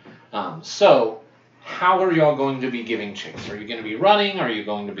of you. So how are y'all going to be giving chase? Are you going to be running? Are you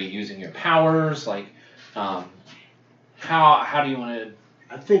going to be using your powers? Like, how do you want to...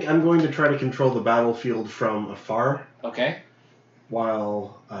 I think I'm going to try to control the battlefield from afar. Okay.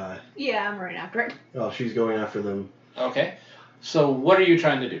 While Yeah, I'm running after it. well, she's going after them. Okay. So what are you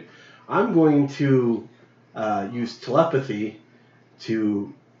trying to do? I'm going to use telepathy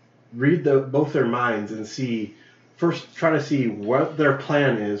to read both their minds and try to see what their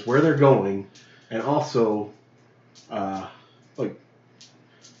plan is, where they're going, and also like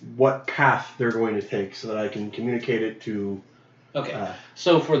what path they're going to take, so that I can communicate it to. Okay.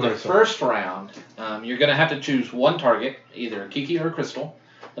 So for the first round, you're going to have to choose one target, either Kiki or Crystal,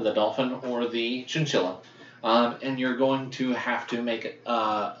 the dolphin or the chinchilla, and you're going to have to make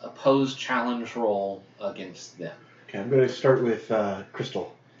a pose challenge roll against them. Okay, I'm going to start with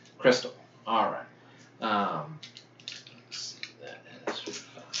Crystal. Crystal. All right. Let's see, that is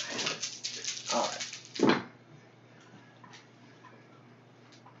 5. All right.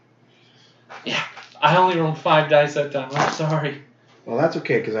 Yeah, I only rolled 5 dice that time. I'm sorry. Well, that's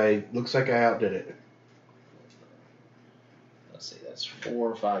okay, because looks like I outdid it. Let's see, that's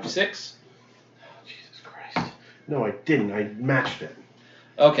 4, 5, 6. Oh, Jesus Christ. No, I didn't. I matched it.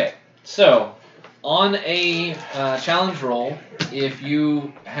 Okay, so on a challenge roll, if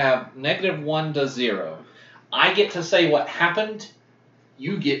you have -1 to 0, I get to say what happened.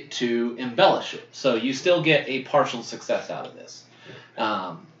 You get to embellish it. So you still get a partial success out of this.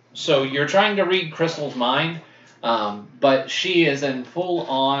 So you're trying to read Crystal's mind, but she is in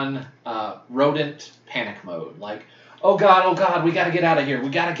full-on rodent panic mode. Like, oh God, we got to get out of here. We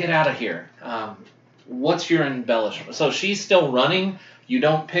got to get out of here. What's your embellishment? So she's still running. You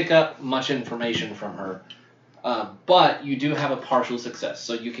don't pick up much information from her, but you do have a partial success.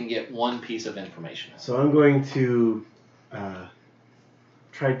 So you can get 1 piece of information. So I'm going to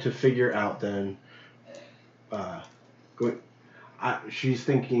try to figure out then. She's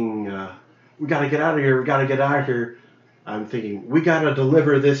thinking, we got to get out of here. We got to get out of here. I'm thinking, we got to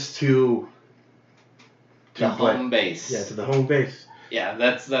deliver this to the home base. Yeah, to the home base. Yeah,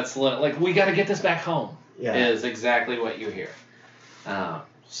 that's like, we got to get this back home. Yeah. Is exactly what you hear.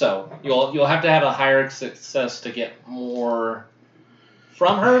 So you'll have to have a higher success to get more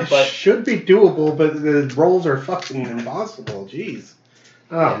from her, but it should be doable. But the rolls are fucking impossible. Jeez.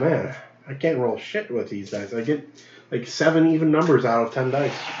 Oh man, I can't roll shit with these dice. I get like 7 even numbers out of 10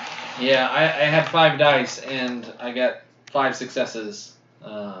 dice. Yeah, I had 5 dice and I got 5 successes.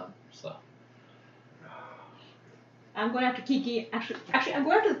 So I'm going after Kiki. Actually, I'm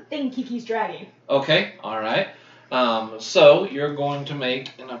going after the thing Kiki's dragging. okay, all right. So you're going to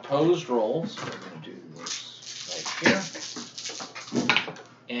make an opposed roll. So we're going to do this right here,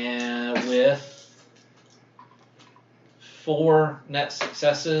 and with 4 net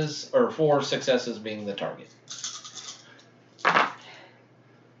successes, or 4 successes being the target.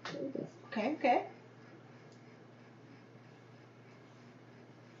 Okay.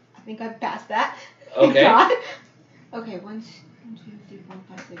 I think I've passed that. Thank Okay. God. Okay, 1, 2, 3, 4,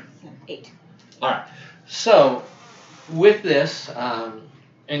 5, 6, 7, 8. All right. So with this,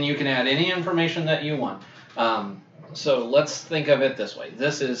 and you can add any information that you want. So let's think of it this way.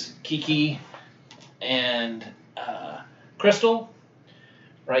 This is Kiki and Crystal.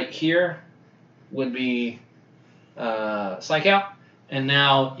 Right here would be Psych Out. And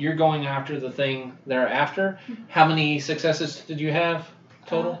now you're going after the thing they're after. How many successes did you have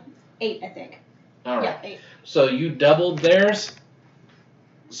total? 8, I think. All right. Yeah, 8. So you doubled theirs.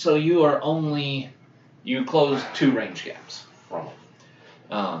 So you closed 2 range gaps from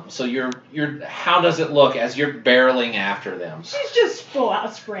them. So you're how does it look as you're barreling after them? She's just full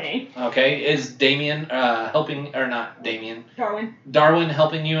out sprinting. Okay, is Damien helping, or not Damien? Darwin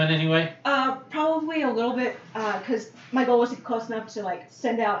helping you in any way? Probably a little bit, because my goal was to get close enough to like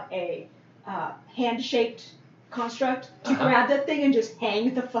send out a hand-shaped construct to grab that thing and just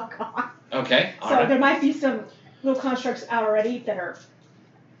hang the fuck on. Okay, So there might be some little constructs out already that are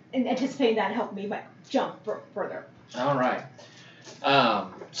anticipating that and help me like jump further. All right.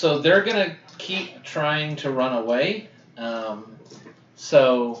 So they're gonna keep trying to run away.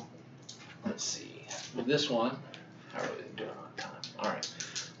 So let's see. With this one, how are we doing on time? All right.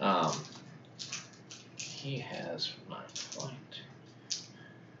 He has 9 flight.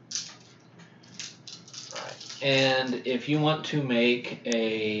 Right. And if you want to make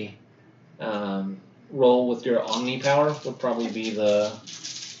a roll with your Omni power, would probably be the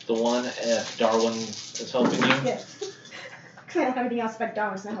one if Darwin is helping you. Yes. Because I don't have anything else but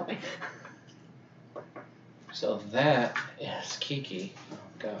Darwin's not helping. So that is Kiki. Oh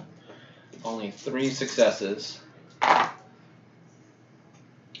god. Only 3 successes. Oh,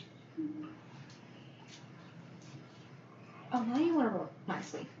 now you want to roll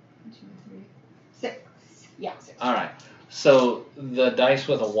nicely. 1, 2, 3, 6. Yeah, 6. Alright. So the dice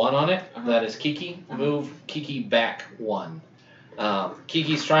with a 1 on it, that is Kiki. Move Kiki back 1.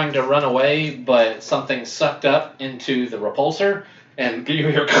 Kiki's trying to run away, but something sucked up into the repulsor, and you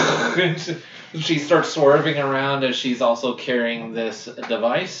hear she starts swerving around as she's also carrying this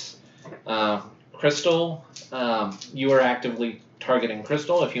device. Crystal, you are actively targeting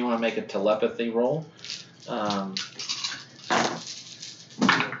Crystal if you want to make a telepathy roll. Fuck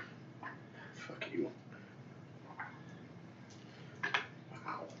you.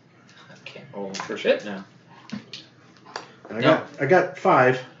 Wow. I can't roll for shit now. I got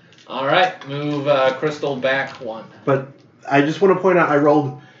 5. All right, move Crystal back 1. But I just want to point out I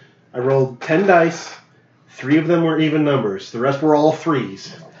rolled 10 dice. 3 of them were even numbers. The rest were all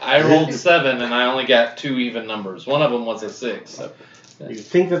 3s. I rolled 7 and I only got 2 even numbers. One of them was a 6. So. You'd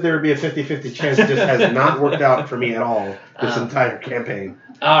think that there would be a 50-50 chance. It just has not worked out for me at all this entire campaign.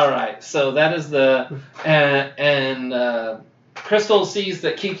 All right, so that is the and Crystal sees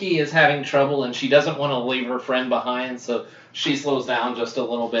that Kiki is having trouble and she doesn't want to leave her friend behind, so she slows down just a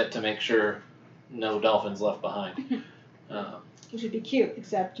little bit to make sure no dolphins left behind. Which would be cute,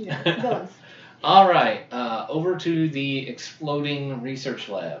 except, villains. All right, over to the exploding research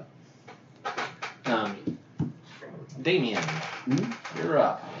lab. Damien, you're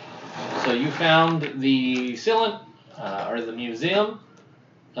up. So you found the sealant, or the museum.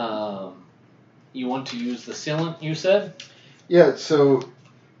 You want to use the sealant, you said? Yeah, so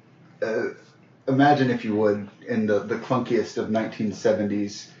imagine, if you would, in the clunkiest of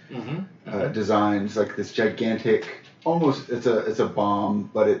 1970s designs, like this gigantic, almost, it's a bomb,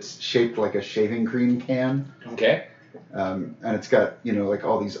 but it's shaped like a shaving cream can. Okay. And it's got, like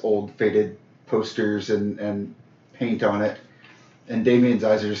all these old faded posters and paint on it. And Damien's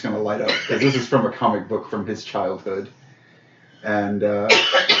eyes are just going to light up, because this is from a comic book from his childhood. And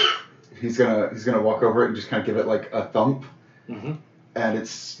he's gonna walk over it and just kind of give it like a thump. And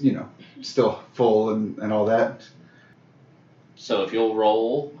it's, still full and all that. So if you'll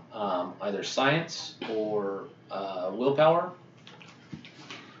roll either science or willpower.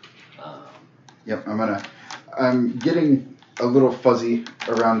 Yep, I'm getting a little fuzzy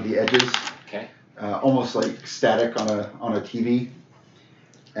around the edges. Okay. Almost like static on a TV.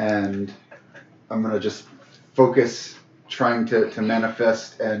 And I'm gonna just focus trying to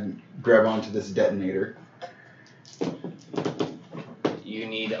manifest and grab onto this detonator. You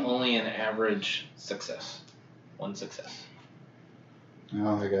need only an average success. 1 success.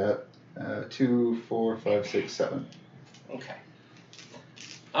 Now I got 2, 4, 5, 6, 7. Okay.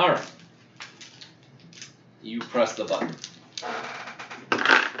 All right. You press the button.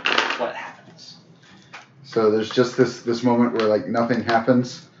 What happens? So there's just this moment where like nothing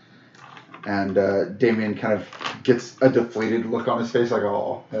happens, and Damien kind of gets a deflated look on his face, like,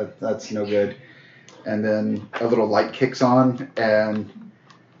 oh, that's no good. And then a little light kicks on, and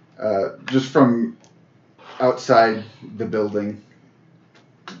just from outside the building,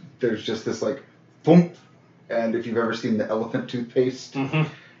 there's just this like boom. And if you've ever seen the elephant toothpaste,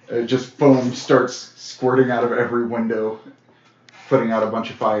 just foam starts squirting out of every window, putting out a bunch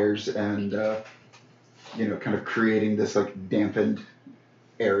of fires, and kind of creating this like dampened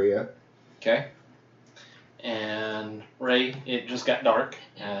area. Okay. And Ray, it just got dark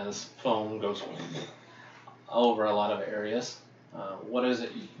as foam goes over a lot of areas. What is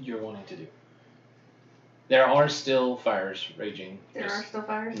it you're wanting to do? There are still fires raging. There are still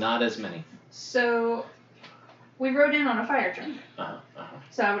fires? Not as many. So, we rode in on a fire truck.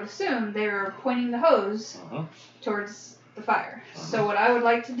 So I would assume they were pointing the hose towards the fire. So what I would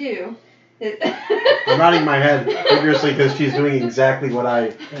like to do is... I'm nodding my head vigorously because she's doing exactly what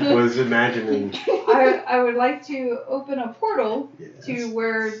I was imagining. I would like to open a portal to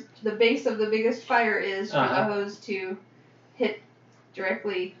where the base of the biggest fire is for the hose to hit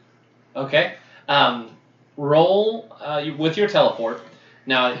directly. Okay. Roll with your teleport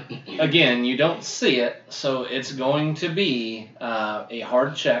Now, again, you don't see it, so it's going to be a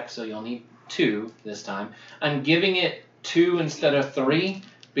hard check, so you'll need 2 this time. I'm giving it 2 instead of 3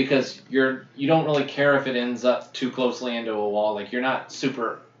 because you don't really care if it ends up too closely into a wall. Like, you're not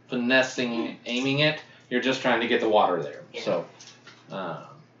super finessing aiming it. You're just trying to get the water there. Yeah. So, 1,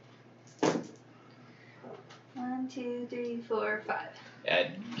 2, 3, 4, 5.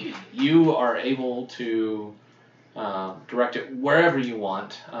 you are able to direct it wherever you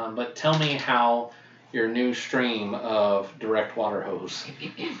want, but tell me how your new stream of direct water hose.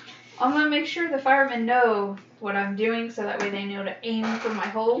 I'm gonna make sure the firemen know what I'm doing, so that way they know to aim for my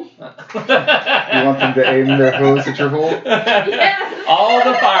hole. You want them to aim their hose at your hole? Yeah. All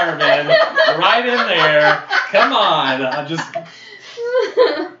the firemen right in there. Come on,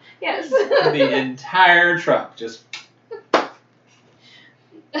 Yes. the entire truck just.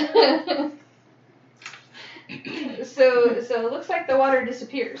 So it looks like the water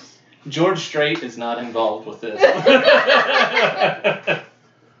disappears. George Strait is not involved with this.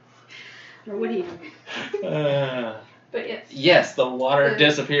 Or would he? But yes. Yes, the water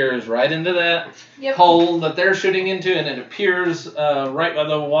disappears right into that Yep. hole that they're shooting into, and it appears right by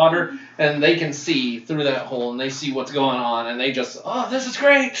the water, and they can see through that hole, and they see what's going on, and they just, oh, this is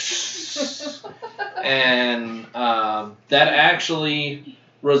great! And that actually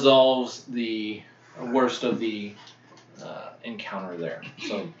resolves the worst of the encounter there.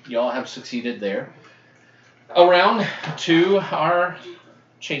 So y'all have succeeded there. Around to our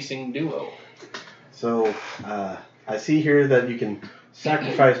chasing duo. So, I see here that you can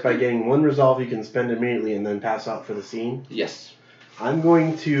sacrifice by getting 1 resolve you can spend immediately and then pass out for the scene. Yes. I'm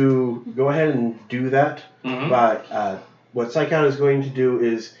going to go ahead and do that, but what Psychout is going to do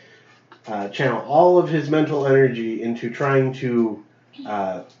is channel all of his mental energy into trying to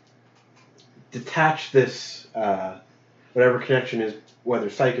detach this, whatever connection is, whether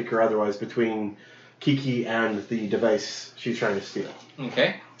psychic or otherwise, between Kiki and the device she's trying to steal.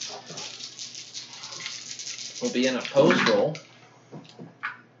 Okay. Will be an opposed roll.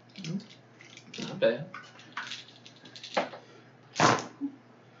 Not bad.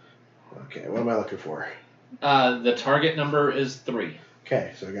 Okay, what am I looking for? The target number is 3.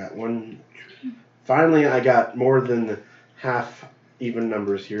 Okay, so I got 1. Finally, I got more than half even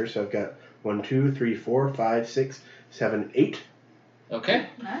numbers here, so I've got 1, 2, 3, 4, 5, 6, 7, 8. Okay.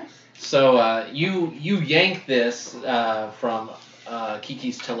 Nice. So you yank this from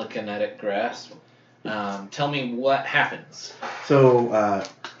Kiki's telekinetic grasp. Tell me what happens. So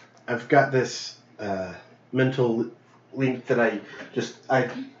I've got this mental link that I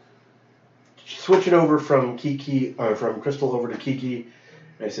switch it over from Kiki, or from Crystal over to Kiki.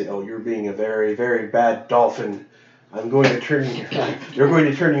 And I say, "Oh, you're being a very, very bad dolphin. I'm going to turn you. You're going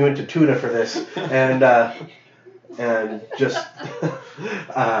to turn you into tuna for this." And just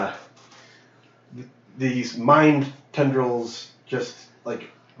these mind tendrils just like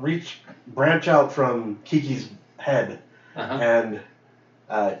branch out from Kiki's head and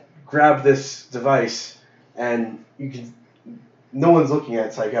grab this device, and you can. No one's looking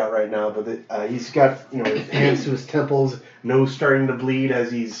at Psychout right now, but he's got his hands to his temples, nose starting to bleed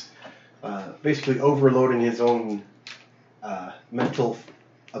as he's basically overloading his own mental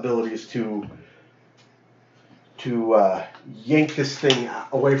abilities to yank this thing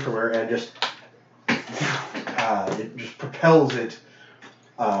away from her, and just it just propels it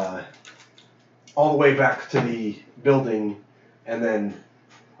all the way back to the building, and then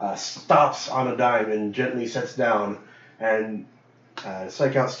stops on a dime and gently sets down. And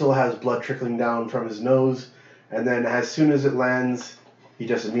Psychout still has blood trickling down from his nose, and then as soon as it lands, he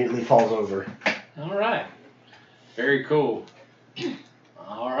just immediately falls over. All right. Very cool.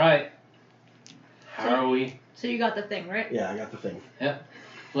 All right. How are we? So you got the thing, right? Yeah, I got the thing. Yep.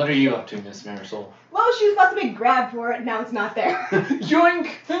 What are you up to, Miss Marisol? Well, she was about to make a grab for it, and now it's not there. Yoink!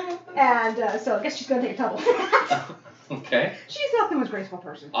 And so I guess she's going to take a tumble. Okay. She's not the most graceful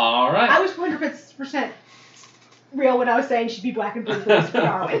person. All right. I was 100% real when I was saying she'd be black and blue for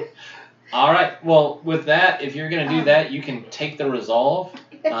Darwin. All right. Well, with that, if you're going to do that, you can take the resolve.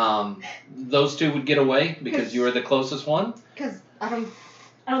 Those two would get away because you were the closest one. Because I don't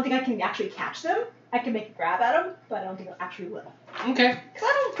think I can actually catch them. I can make a grab at them, but I don't think I actually will. Okay. Because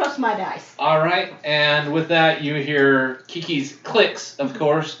I don't trust my dice. All right. And with that, you hear Kiki's clicks, of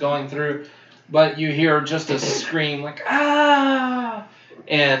course, going through. But you hear just a scream like, ah!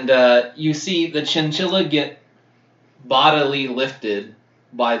 And you see the chinchilla get bodily lifted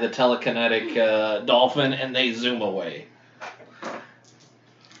by the telekinetic dolphin, and they zoom away.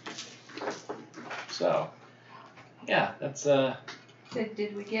 So, yeah, that's...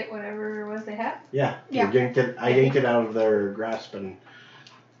 Did we get whatever it was they had? Yeah. Yeah. I yanked it out of their grasp, and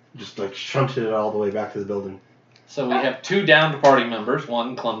just like shunted it all the way back to the building. So we have 2 downed party members,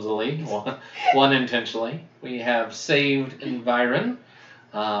 one clumsily, one intentionally. We have saved Environ,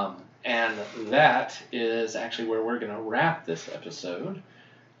 and that is actually where we're going to wrap this episode.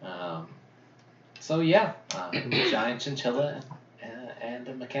 Giant chinchilla and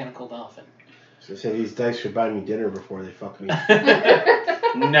a mechanical dolphin. So say these dice should buy me dinner before they fuck me.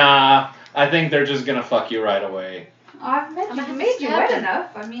 Nah, I think they're just going to fuck you right away. I've made you wet enough.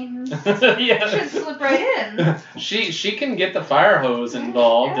 I mean, yeah. should slip right in. She can get the fire hose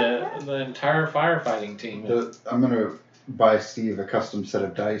involved, the entire firefighting team. I'm going to buy Steve a custom set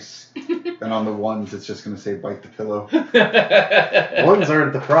of dice, and on the ones it's just going to say bite the pillow. Ones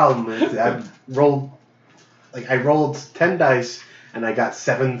aren't the problem. I rolled 10 dice and I got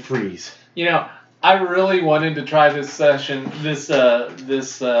 7 threes. You know, I really wanted to try this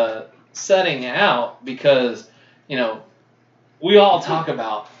setting out because, you know, we all talk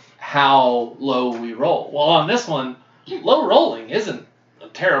about how low we roll. Well, on this one, low rolling isn't a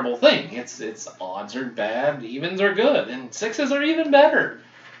terrible thing. It's odds are bad, evens are good, and sixes are even better.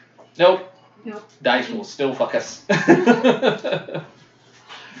 Nope. Dice will still fuck us.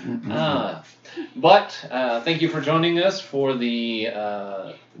 But thank you for joining us for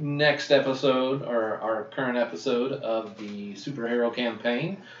the next episode, or our current episode of the superhero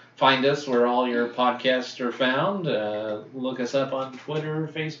campaign. Find us where all your podcasts are found. Look us up on Twitter,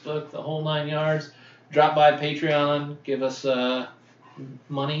 Facebook, the whole 9 yards. Drop by Patreon. Give us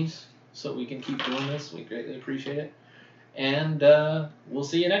monies so we can keep doing this. We greatly appreciate it. And we'll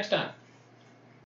see you next time.